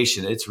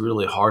organization, it's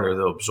really harder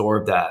to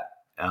absorb that.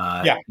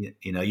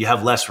 You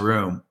have less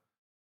room.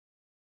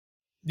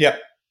 Yeah.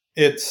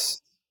 It's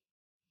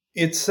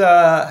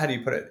how do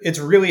you put it? It's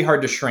really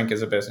hard to shrink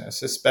as a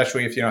business,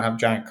 especially if you don't have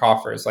giant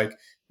coffers. Like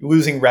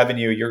losing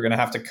revenue, you're going to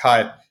have to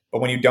cut.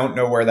 But when you don't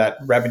know where that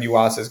revenue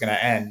loss is going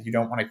to end, you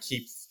don't want to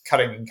keep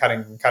cutting and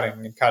cutting and cutting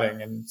and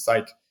cutting. And it's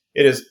like,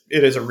 it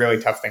is a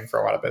really tough thing for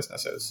a lot of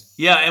businesses.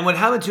 Yeah. And what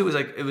happened too was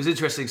like, it was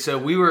interesting. So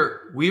we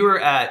were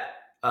at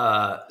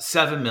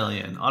 7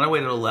 million on our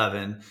way to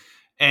 11.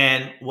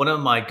 And one of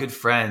my good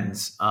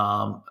friends,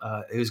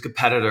 he was a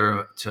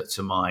competitor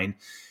to mine.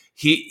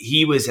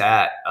 He was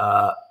at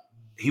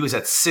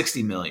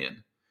 60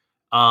 million.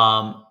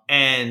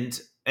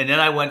 And then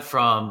I went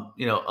from,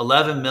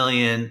 11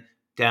 million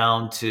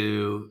down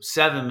to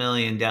 7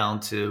 million, down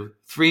to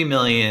 3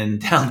 million,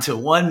 down to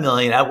 1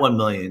 million. At 1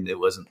 million, it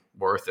wasn't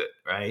worth it.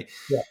 Right.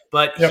 Yeah.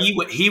 But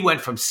he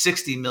went from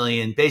 60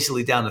 million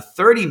basically down to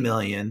 30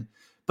 million,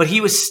 but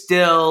he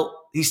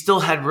still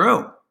had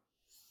room.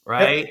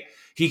 Right. Yep.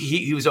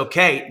 He was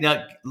okay.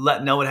 Now,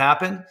 know what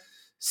happened?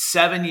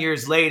 7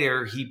 years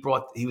later, he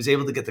was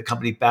able to get the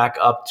company back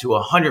up to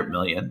 100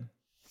 million,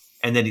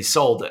 and then he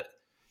sold it.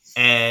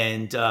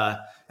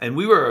 And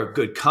we were a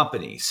good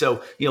company.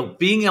 So,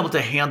 being able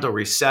to handle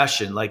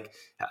recession,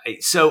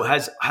 so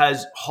has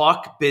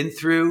Hawk been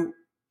through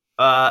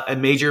a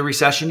major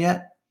recession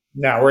yet?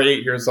 No, we're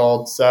 8 years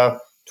old. So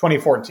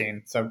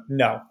 2014. So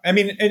no. I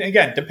mean, and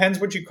again, depends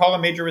what you call a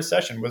major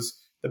recession. Was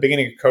the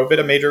beginning of COVID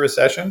a major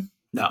recession?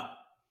 No.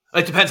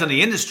 It depends on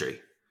the industry.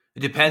 It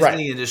depends on Right.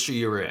 the industry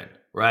you're in,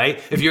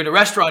 right? If you're in the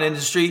restaurant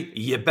industry,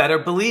 you better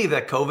believe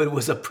that COVID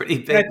was a pretty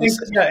And I big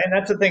think, and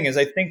that's the thing is,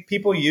 I think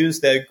people use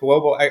the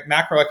global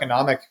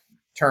macroeconomic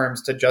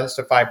terms to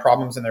justify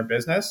problems in their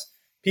business.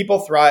 People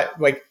thrive,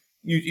 like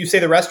you say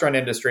the restaurant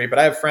industry, but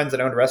I have friends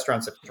that owned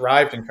restaurants that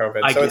thrived in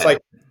COVID. So it's like,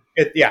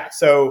 yeah.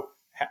 So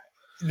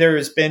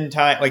there's been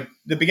time, like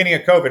the beginning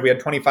of COVID, we had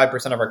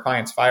 25% of our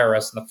clients fire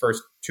us in the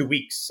first 2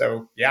 weeks.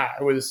 So yeah,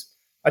 it was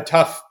a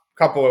tough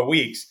couple of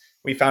weeks.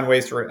 We found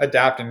ways to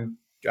adapt and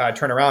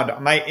turn around.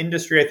 My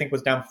industry, I think,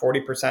 was down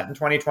 40% in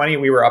 2020.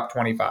 We were up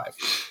 25.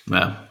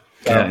 Yeah.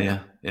 So-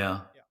 Yeah.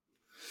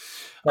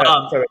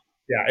 So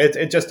yeah,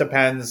 it just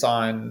depends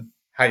on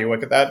how you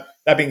look at that.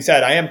 That being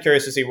said, I am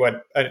curious to see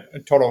what a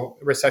total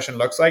recession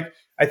looks like.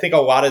 I think a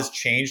lot has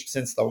changed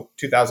since the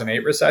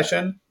 2008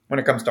 recession when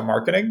it comes to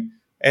marketing.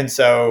 And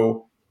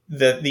so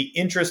the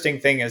interesting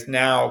thing is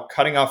now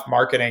cutting off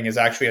marketing is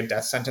actually a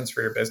death sentence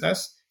for your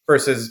business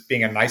versus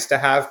being a nice to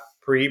have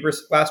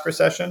last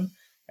recession.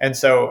 And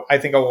so I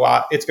think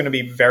it's going to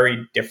be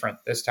very different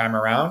this time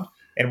around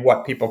in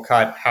what people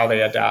cut, how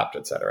they adapt,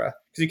 et cetera.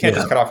 Because you can't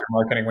just cut off your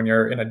marketing when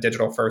you're in a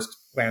digital first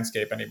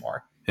landscape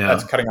anymore. Yeah.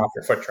 That's cutting off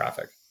your foot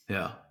traffic.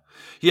 Yeah.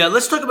 Yeah.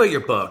 Let's talk about your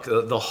book,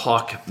 The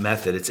Hawke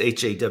Method. It's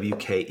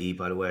HAWKE,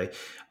 by the way.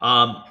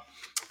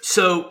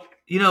 So,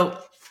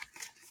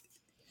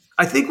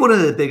 I think one of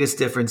the biggest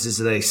differences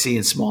that I see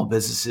in small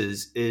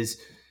businesses is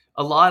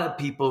a lot of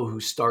people who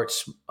start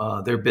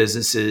their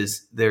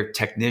businesses, they're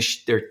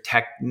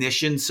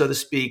technicians, so to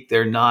speak.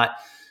 They're not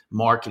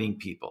marketing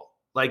people.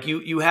 Like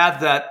you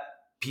have that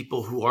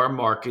people who are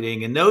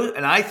marketing, and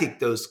I think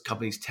those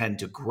companies tend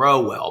to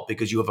grow well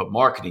because you have a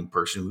marketing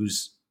person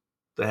who's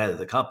the head of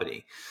the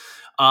company.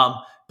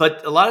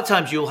 But a lot of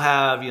times you'll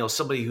have,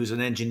 somebody who's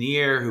an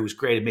engineer who's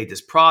great and made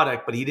this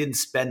product, but he didn't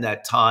spend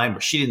that time, or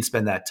she didn't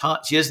spend that time.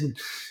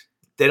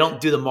 They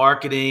don't do the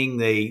marketing.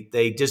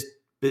 They just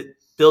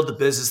build the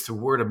business through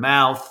word of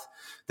mouth.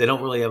 They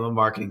don't really have a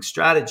marketing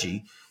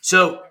strategy.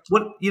 So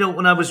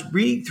when I was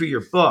reading through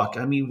your book,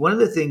 I mean, one of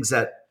the things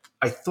that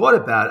I thought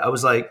about, I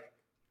was like,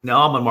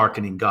 now I'm a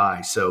marketing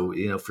guy. So,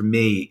 for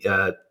me,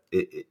 a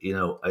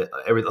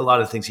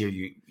lot of things here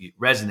you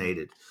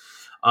resonated.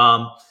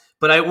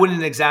 But I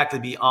wouldn't exactly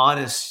be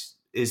honest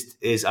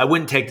is I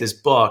wouldn't take this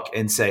book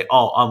and say,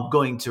 oh, I'm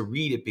going to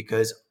read it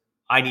because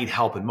I need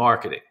help in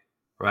marketing,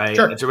 right?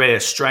 Sure. It's already a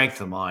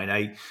strength of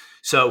mine.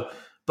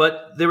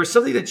 But there was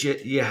something that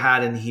you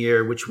had in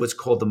here, which was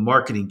called the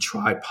marketing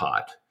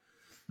tripod,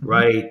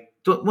 right?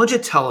 Why don't you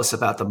tell us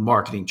about the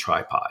marketing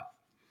tripod?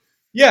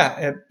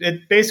 Yeah,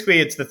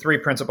 it's the 3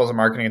 principles of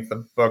marketing. It's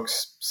the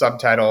book's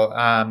subtitle.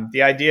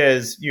 The idea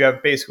is you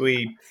have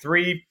basically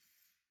 3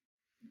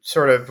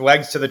 sort of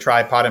legs to the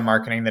tripod in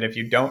marketing that if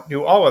you don't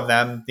do all of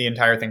them, the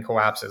entire thing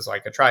collapses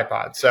like a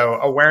tripod. So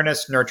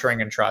awareness,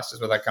 nurturing, and trust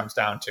is what that comes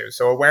down to.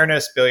 So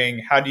awareness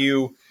being, how do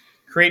you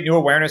create new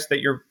awareness that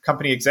your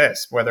company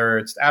exists, whether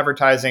it's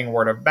advertising,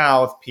 word of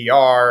mouth,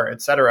 PR,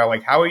 et cetera.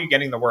 Like, how are you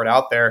getting the word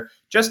out there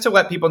just to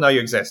let people know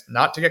you exist,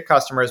 not to get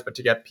customers, but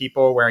to get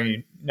people where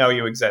you know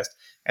you exist.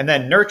 And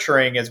then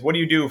nurturing is, what do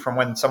you do from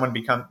when someone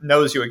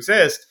knows you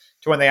exist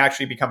to when they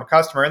actually become a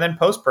customer? And then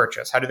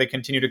post-purchase, how do they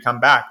continue to come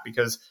back?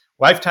 Because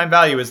lifetime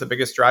value is the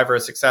biggest driver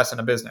of success in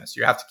a business.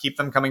 You have to keep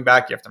them coming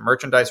back. You have to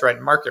merchandise right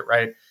and market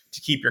right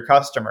to keep your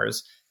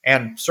customers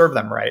and serve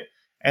them right.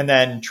 And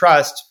then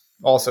trust,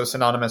 also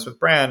synonymous with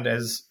brand,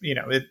 is,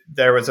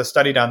 there was a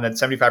study done that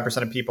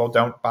 75% of people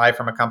don't buy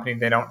from a company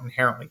they don't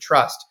inherently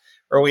trust.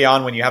 Early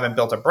on, when you haven't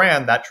built a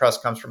brand, that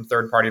trust comes from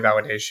third-party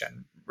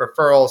validation,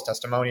 referrals,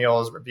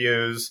 testimonials,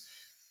 reviews,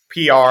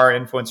 PR,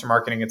 influencer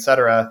marketing, et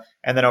cetera.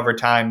 And then over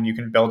time, you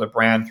can build a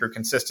brand through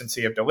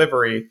consistency of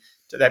delivery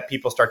so that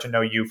people start to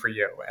know you for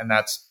you. And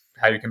that's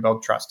how you can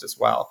build trust as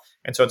well.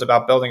 And so it's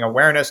about building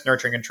awareness,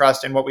 nurturing, and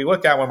trust. And what we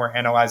look at when we're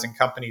analyzing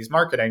companies'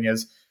 marketing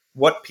is,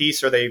 what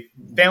piece are they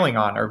failing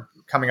on or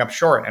coming up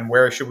short, and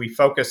where should we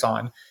focus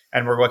on?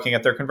 And we're looking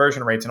at their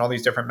conversion rates and all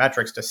these different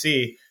metrics to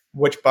see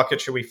which bucket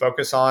should we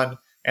focus on.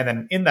 And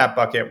then in that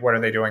bucket, what are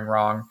they doing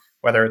wrong?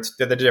 Whether it's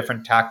the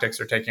different tactics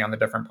they're taking on the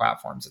different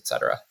platforms, et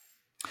cetera.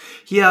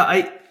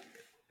 Yeah,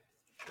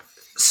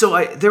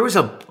 there was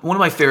one of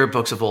my favorite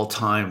books of all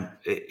time.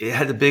 It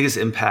had the biggest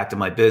impact on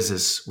my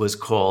business, was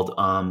called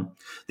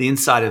The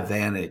Inside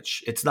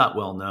Advantage. It's not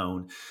well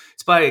known.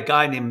 It's by a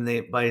guy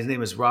his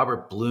name is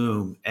Robert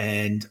Bloom.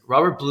 And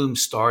Robert Bloom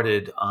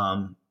started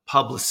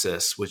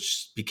Publicis,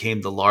 which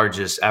became the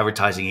largest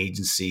advertising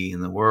agency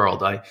in the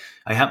world. I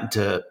happened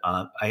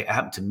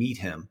to meet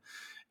him.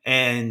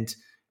 And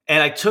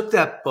I took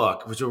that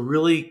book. It was a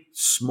really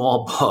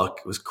small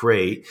book. It was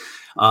great.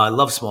 I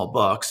love small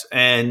books.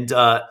 And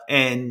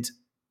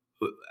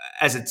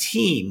as a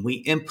team, we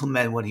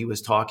implemented what he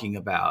was talking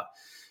about.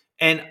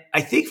 And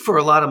I think for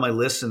a lot of my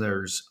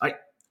listeners,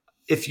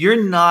 if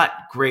you're not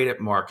great at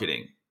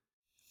marketing,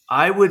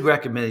 I would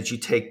recommend that you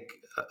take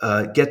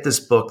get this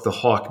book, The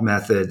Hawke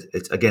Method.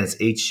 It's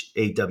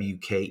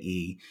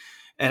HAWKE.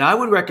 And I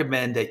would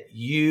recommend that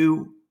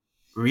you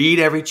read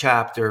every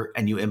chapter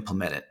and you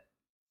implement it,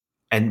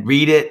 and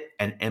read it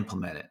and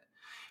implement it.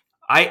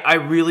 I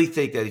really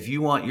think that if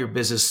you want your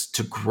business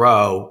to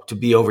grow to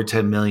be over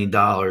 $10 million,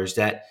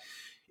 that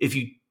if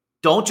you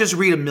don't just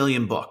read 1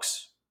 million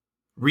books,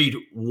 read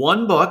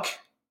one book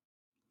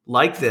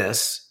like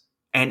this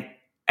and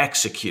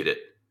execute it.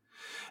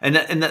 And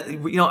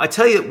I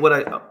tell you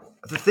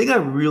the thing I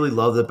really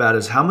loved about it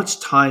is how much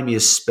time you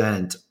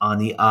spent on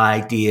the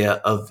idea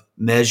of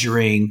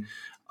measuring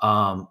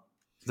the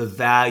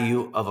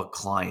value of a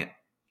client.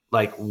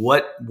 Like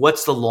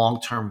what's the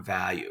long-term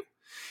value?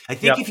 I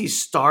think if you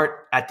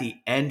start at the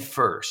end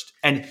first,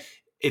 and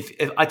if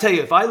I tell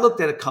you, if I looked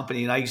at a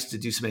company, and I used to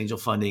do some angel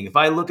funding, if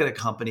I look at a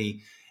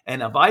company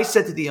and if I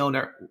said to the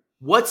owner,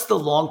 what's the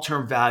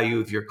long-term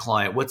value of your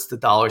client? What's the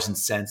dollars and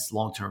cents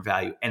long-term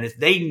value? And if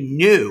they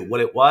knew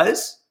what it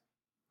was,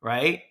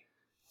 right,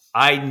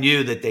 I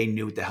knew that they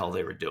knew what the hell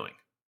they were doing.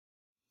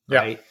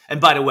 Right. Yeah.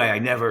 And by the way, I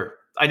never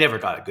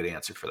got a good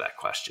answer for that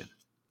question.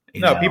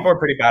 No, people are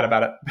pretty bad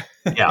about it.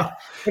 Yeah.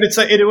 But it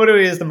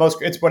literally is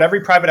it's what every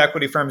private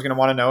equity firm is going to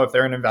want to know if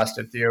they're an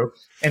investor with you.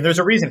 And there's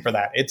a reason for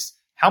that. It's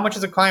how much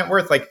is a client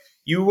worth? Like,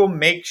 you will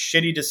make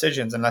shitty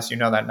decisions unless you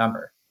know that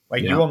number.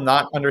 Like, you do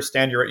not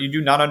understand your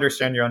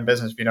own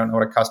business if you don't know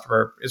what a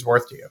customer is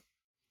worth to you.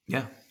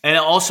 Yeah. And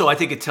also, I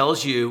think it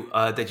tells you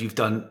that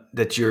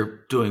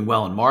you're doing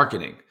well in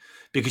marketing,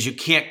 because you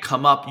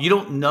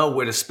don't know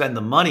where to spend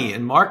the money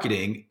in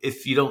marketing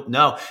if you don't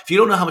know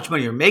how much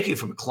money you're making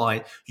from a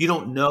client. You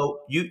don't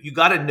know, you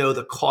got to know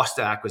the cost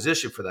of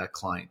acquisition for that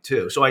client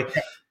too. So I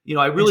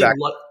really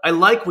I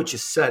like what you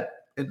said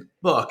in the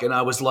book, and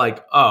I was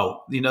like,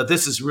 oh,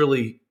 this is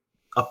really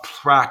a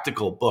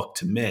practical book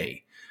to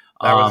me.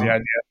 That was the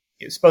idea.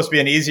 It's supposed to be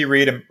an easy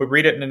read, and we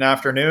read it in an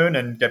afternoon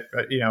and get,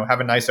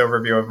 have a nice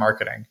overview of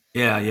marketing.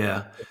 Yeah.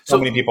 Yeah. So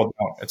many people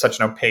don't. It's such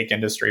an opaque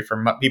industry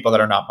for people that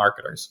are not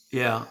marketers.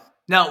 Yeah.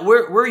 Now,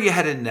 where are you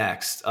headed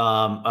next?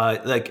 As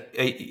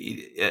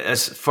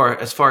far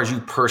as you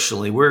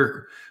personally,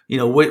 what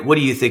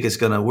do you think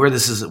is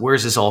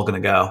where's this all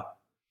going to go?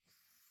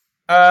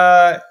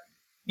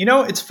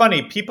 It's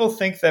funny. People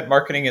think that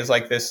marketing is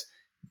like this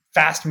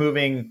fast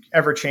moving,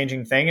 ever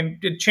changing thing, and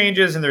it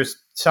changes, and there's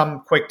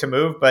some quick to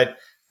move, but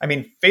I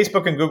mean,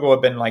 Facebook and Google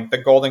have been like the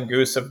golden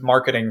goose of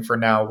marketing for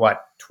now,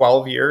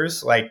 12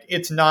 years? Like,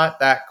 it's not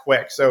that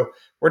quick. So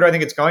where do I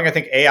think it's going? I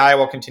think AI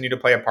will continue to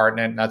play a part in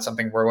it, and that's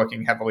something we're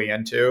looking heavily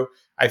into.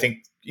 I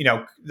think,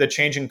 the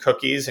change in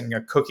cookies and a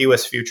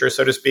cookieless future,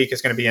 so to speak,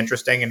 is going to be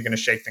interesting and going to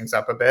shake things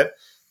up a bit.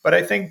 But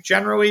I think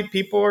generally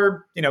people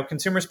are,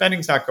 consumer spending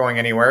is not going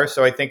anywhere.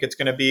 So I think it's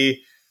going to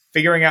be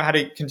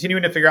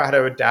continuing to figure out how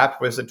to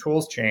adapt as the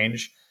tools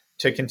change,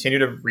 to continue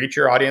to reach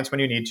your audience when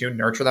you need to,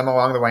 nurture them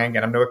along the way, and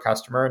get them to a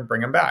customer and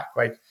bring them back.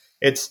 Like,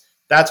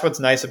 that's what's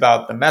nice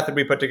about the method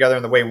we put together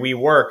and the way we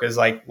work is,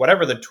 like,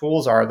 whatever the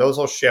tools are, those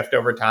will shift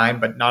over time,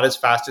 but not as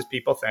fast as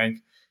people think.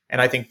 And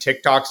I think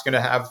TikTok's going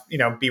to have,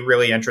 be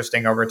really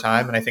interesting over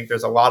time. And I think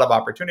there's a lot of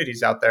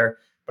opportunities out there,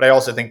 but I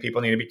also think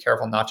people need to be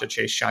careful not to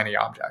chase shiny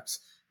objects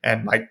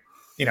and,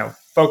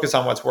 focus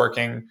on what's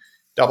working,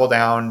 double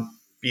down,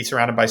 be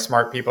surrounded by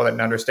smart people that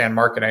understand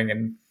marketing,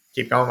 and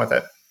keep going with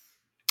it.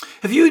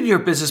 Have you and your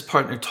business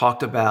partner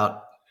talked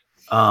about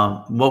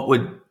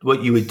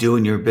what you would do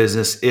in your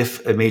business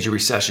if a major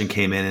recession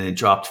came in and it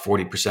dropped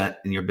 40%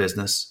 in your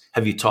business?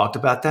 Have you talked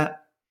about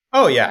that?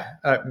 Oh yeah,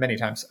 many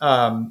times.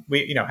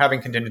 We,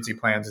 having contingency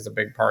plans is a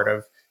big part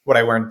of what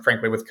I learned,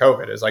 frankly, with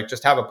COVID. Is like,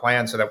 just have a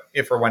plan so that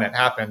if or when it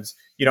happens,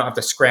 you don't have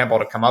to scramble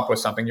to come up with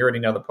something. You already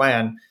know the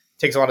plan. It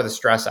takes a lot of the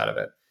stress out of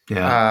it.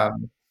 Yeah.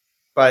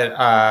 But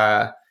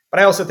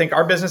I also think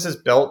our business is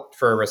built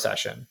for a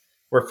recession.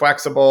 We're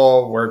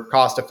flexible, we're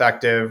cost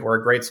effective, we're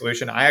a great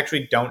solution. I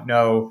actually don't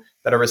know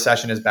that a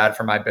recession is bad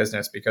for my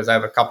business, because I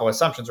have a couple of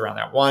assumptions around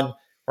that. One,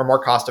 we're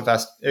more cost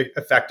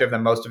effective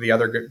than most of the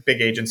other big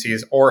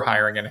agencies or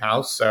hiring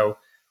in-house. So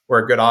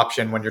we're a good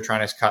option when you're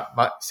trying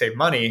to save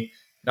money.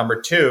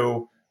 Number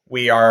two,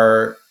 we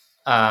are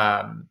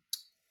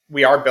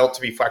built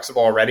to be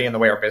flexible already in the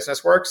way our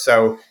business works.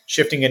 So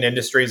shifting in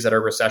industries that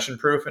are recession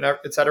proof and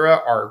et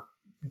cetera are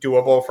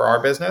doable for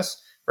our business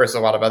versus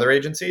a lot of other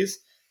agencies.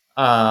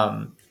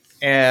 And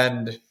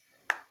then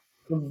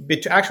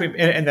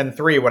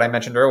three, what I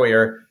mentioned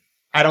earlier,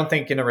 I don't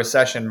think in a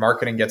recession,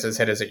 marketing gets as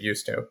hit as it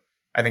used to.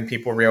 I think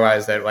people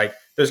realize that, like,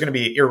 there's going to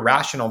be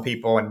irrational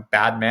people and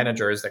bad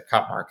managers that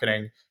cut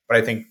marketing. But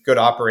I think good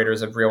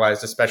operators have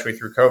realized, especially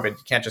through COVID,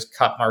 you can't just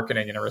cut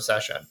marketing in a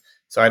recession.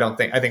 So I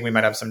think we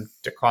might have some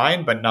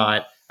decline, but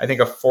I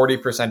think a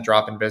 40%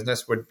 drop in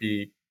business would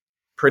be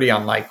pretty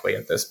unlikely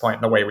at this point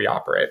in the way we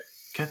operate.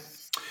 Okay.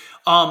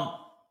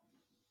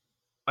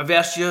 I've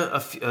asked you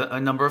a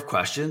number of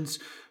questions.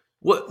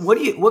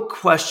 What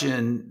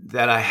question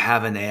that I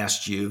haven't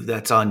asked you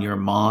that's on your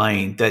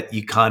mind that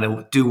you kind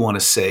of do want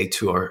to say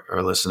to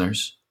our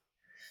listeners?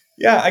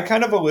 Yeah, I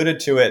kind of alluded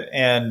to it,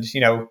 and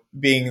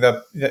being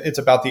it's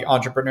about the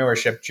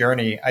entrepreneurship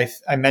journey.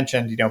 I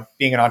mentioned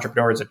being an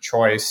entrepreneur is a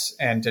choice,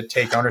 and to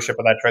take ownership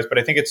of that choice. But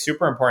I think it's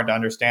super important to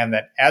understand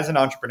that as an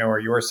entrepreneur,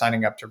 you are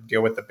signing up to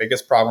deal with the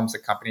biggest problems the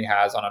company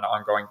has on an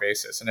ongoing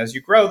basis, and as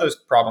you grow, those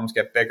problems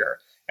get bigger.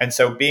 And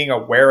so, being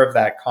aware of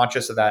that,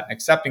 conscious of that, and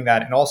accepting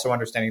that, and also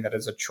understanding that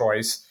as a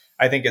choice,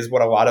 I think is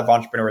what a lot of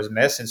entrepreneurs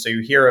miss. And so,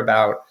 you hear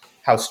about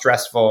how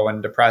stressful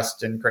and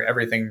depressed and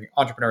everything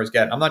entrepreneurs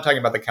get. I'm not talking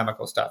about the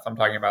chemical stuff. I'm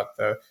talking about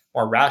the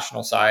more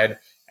rational side.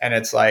 And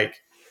it's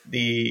like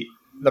the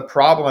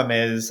problem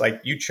is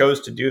like you chose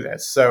to do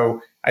this.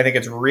 So I think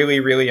it's really,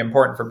 really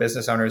important for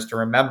business owners to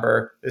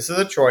remember this is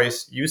a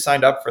choice. You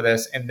signed up for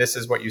this, and this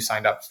is what you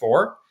signed up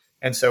for.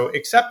 And so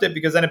accept it,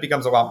 because then it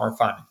becomes a lot more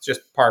fun. It's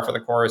just par for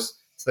the course.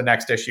 It's the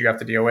next issue you have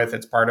to deal with.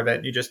 It's part of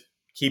it. You just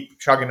keep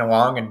chugging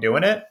along and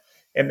doing it.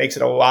 It makes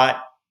it a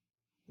lot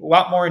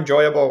more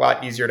enjoyable, a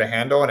lot easier to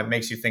handle, and it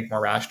makes you think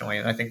more rationally.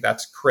 And I think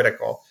that's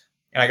critical.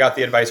 And I got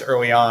the advice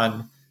early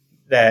on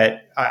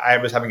that I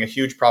was having a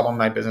huge problem in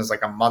my business,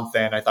 like a month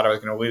in. I thought I was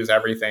going to lose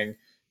everything.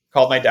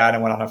 Called my dad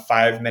and went on a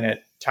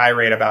 5-minute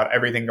tirade about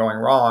everything going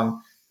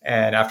wrong.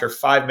 And after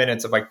 5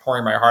 minutes of like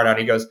pouring my heart out,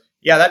 he goes,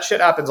 "Yeah, that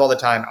shit happens all the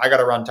time. I got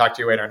to run, talk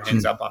to you later," and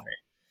hangs up on me.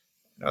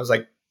 And I was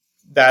like,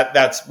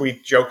 we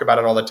joke about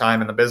it all the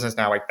time in the business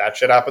now. Like, that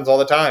shit happens all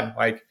the time.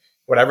 Like,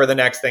 whatever the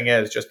next thing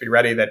is, just be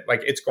ready that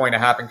like it's going to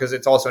happen, because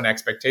it's also an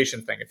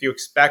expectation thing. If you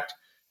expect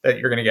that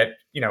you're going to get,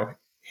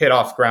 hit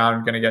off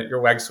ground, going to get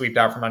your legs swept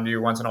out from under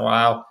you once in a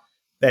while,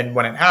 then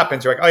when it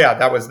happens, you're like, oh yeah,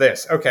 that was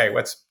this. Okay,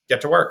 let's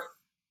get to work.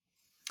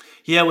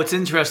 Yeah, what's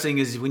interesting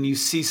is when you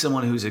see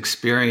someone who's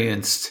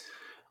experienced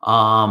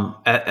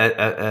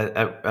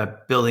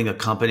at building a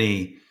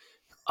company,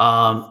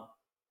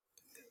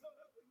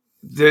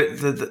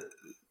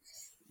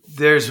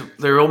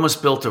 they're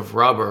almost built of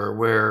rubber,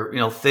 where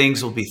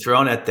things will be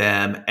thrown at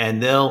them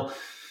and they'll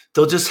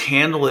just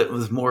handle it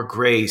with more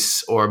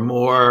grace or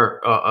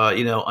more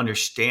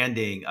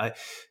understanding. I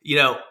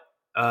don't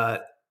know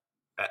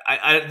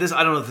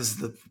if this is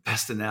the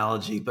best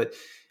analogy, but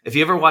if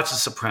you ever watch The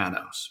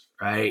Sopranos,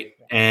 right?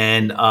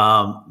 And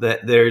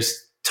there's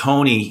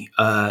Tony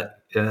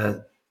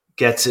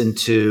gets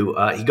into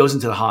he goes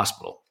into the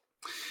hospital,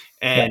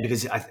 and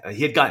because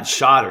he had gotten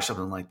shot or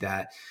something like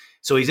that.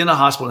 So he's in a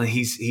hospital and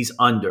he's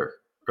under,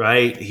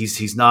 right?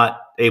 He's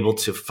not able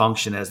to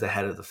function as the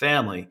head of the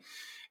family.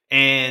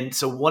 And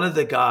so one of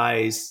the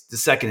guys, the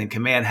second in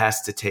command,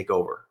 has to take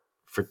over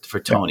for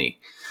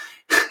Tony.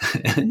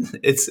 And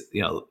it's,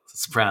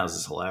 Sopranos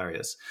is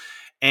hilarious.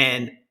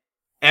 And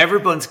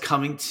everyone's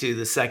coming to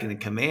the second in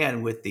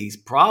command with these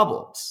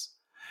problems.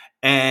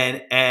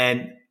 And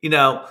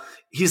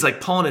he's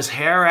like pulling his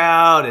hair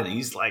out, and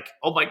he's like,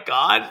 "Oh my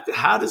God,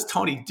 how does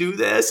Tony do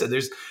this?" And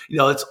there's,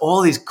 it's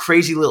all these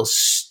crazy little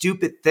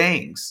stupid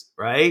things,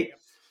 right?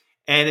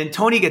 And then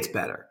Tony gets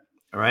better,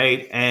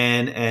 right?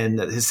 And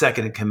his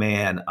second in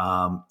command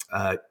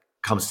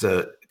comes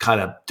to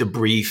kind of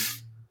debrief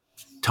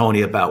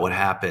Tony about what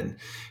happened.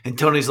 And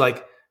Tony's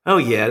like, "Oh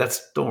yeah,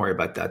 don't worry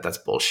about that. That's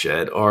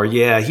bullshit." Or,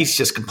 "Yeah, he's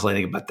just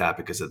complaining about that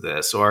because of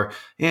this." Or,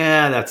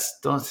 "Yeah, that's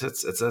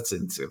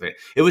insignificant."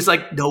 It was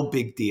like no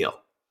big deal.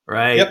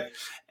 Right. Yep.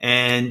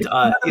 And,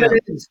 our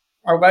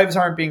lives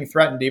aren't being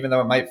threatened, even though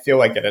it might feel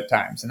like it at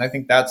times. And I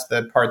think that's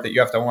the part that you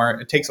have to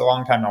learn. It takes a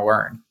long time to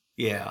learn.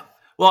 Yeah.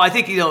 Well, I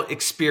think,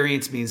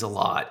 experience means a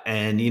lot.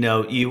 And, there's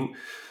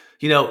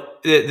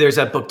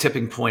that book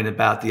Tipping Point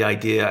about the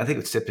idea, I think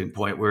it's Tipping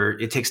Point, where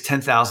it takes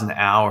 10,000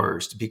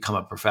 hours to become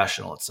a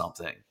professional at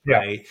something. Yeah.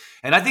 Right.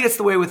 And I think it's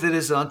the way with it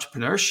is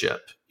entrepreneurship,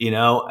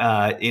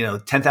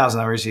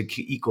 10,000 hours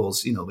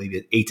equals,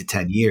 maybe 8 to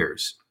 10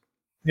 years.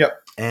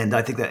 Yep. And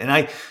I think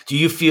that, do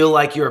you feel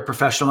like you're a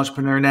professional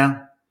entrepreneur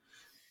now?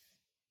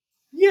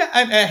 Yeah,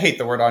 I hate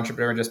the word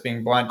entrepreneur, just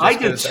being blunt. I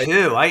do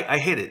too. I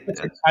hate it. It's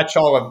a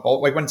catch-all of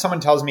both. Like when someone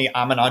tells me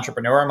I'm an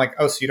entrepreneur, I'm like,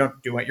 oh, so you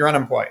don't do it. You're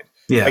unemployed.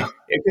 Yeah.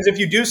 Because if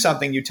you do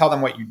something, you tell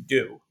them what you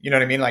do. You know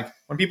what I mean? Like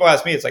when people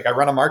ask me, it's like I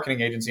run a marketing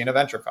agency and a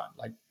venture fund.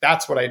 Like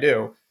that's what I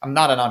do. I'm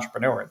not an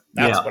entrepreneur.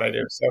 That's what I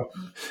do. So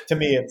to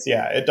me,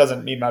 it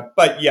doesn't mean much.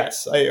 But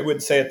yes, I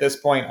would say at this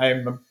point,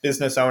 I'm a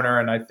business owner,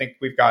 and I think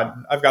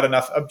I've got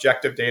enough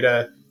objective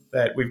data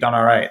that we've done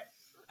all right.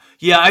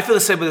 Yeah, I feel the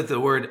same with the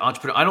word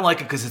entrepreneur. I don't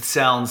like it because it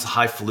sounds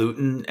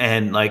highfalutin,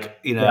 and I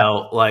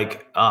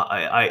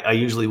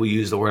usually will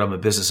use the word I'm a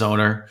business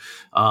owner.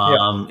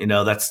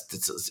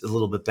 That's a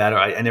little bit better.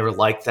 I never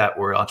liked that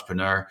word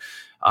entrepreneur.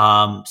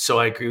 So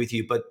I agree with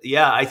you, but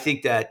yeah, I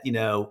think that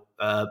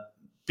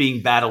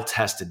being battle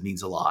tested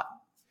means a lot,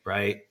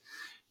 right?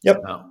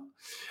 Yep. So,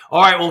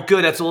 all right. Well,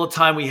 good. That's all the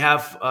time we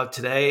have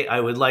today. I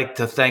would like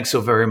to thank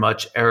so very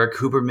much Eric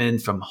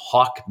Huberman from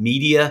Hawk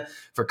Media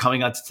for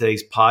coming on to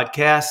today's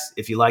podcast.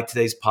 If you like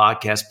today's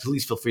podcast,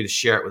 please feel free to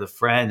share it with a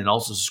friend, and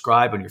also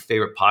subscribe on your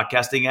favorite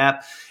podcasting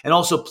app. And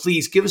also,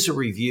 please give us a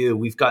review.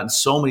 We've gotten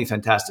so many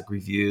fantastic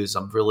reviews.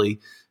 I'm really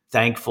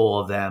thankful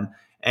of them.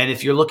 And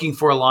if you're looking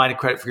for a line of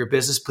credit for your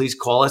business, please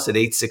call us at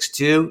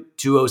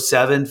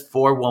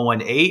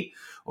 862-207-4118.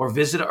 or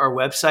visit our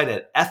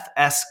website at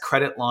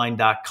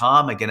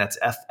fscreditline.com. Again, that's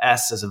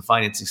FS as in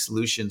Financing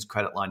Solutions,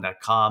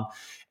 creditline.com.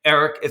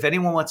 Eric, if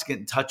anyone wants to get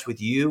in touch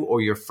with you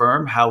or your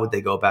firm, how would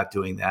they go about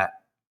doing that?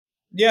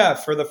 Yeah,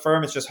 for the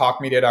firm, it's just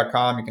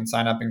hawkmedia.com. You can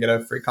sign up and get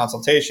a free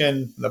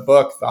consultation, the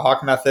book, the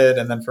Hawk Method.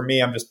 And then for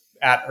me, I'm just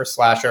at or /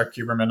 Eric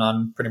Kuberman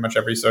on pretty much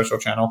every social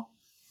channel.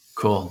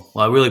 Cool.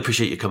 Well, I really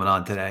appreciate you coming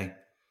on today.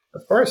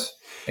 Of course.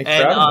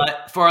 And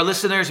for our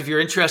listeners, if you're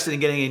interested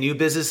in getting any new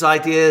business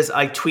ideas,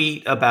 I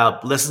tweet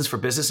about lessons for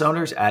business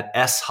owners at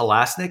S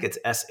Halasnik. It's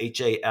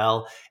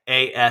SHALASNIK.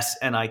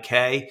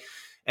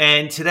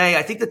 And today,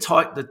 I think the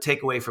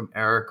takeaway from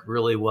Eric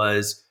really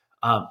was,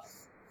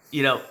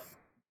 you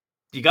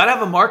got to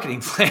have a marketing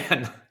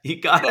plan.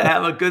 You got to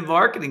have a good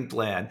marketing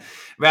plan.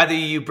 Rather,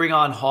 you bring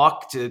on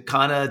Hawk to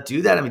kind of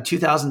do that. I mean,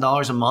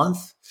 $2,000 a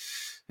month,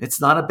 it's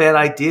not a bad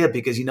idea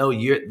because,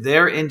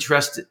 their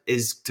interest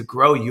is to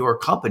grow your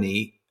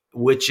company,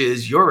 which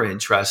is your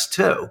interest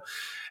too.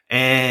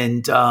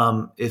 And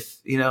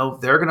if,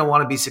 they're going to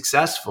want to be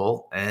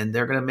successful and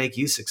they're going to make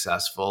you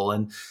successful.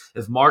 And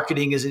if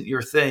marketing isn't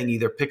your thing,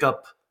 either pick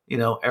up,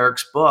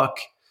 Eric's book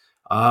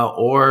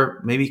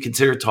or maybe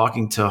consider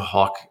talking to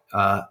Hawk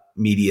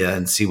Media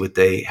and see what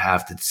they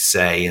have to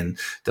say, and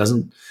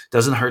doesn't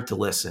hurt to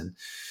listen.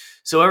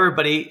 So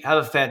everybody have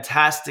a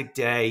fantastic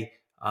day.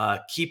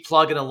 Keep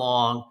plugging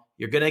along.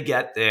 You're going to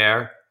get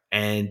there,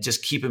 and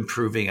just keep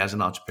improving as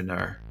an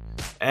entrepreneur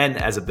and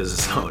as a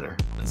business owner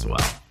as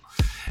well.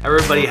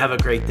 Everybody have a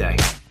great day.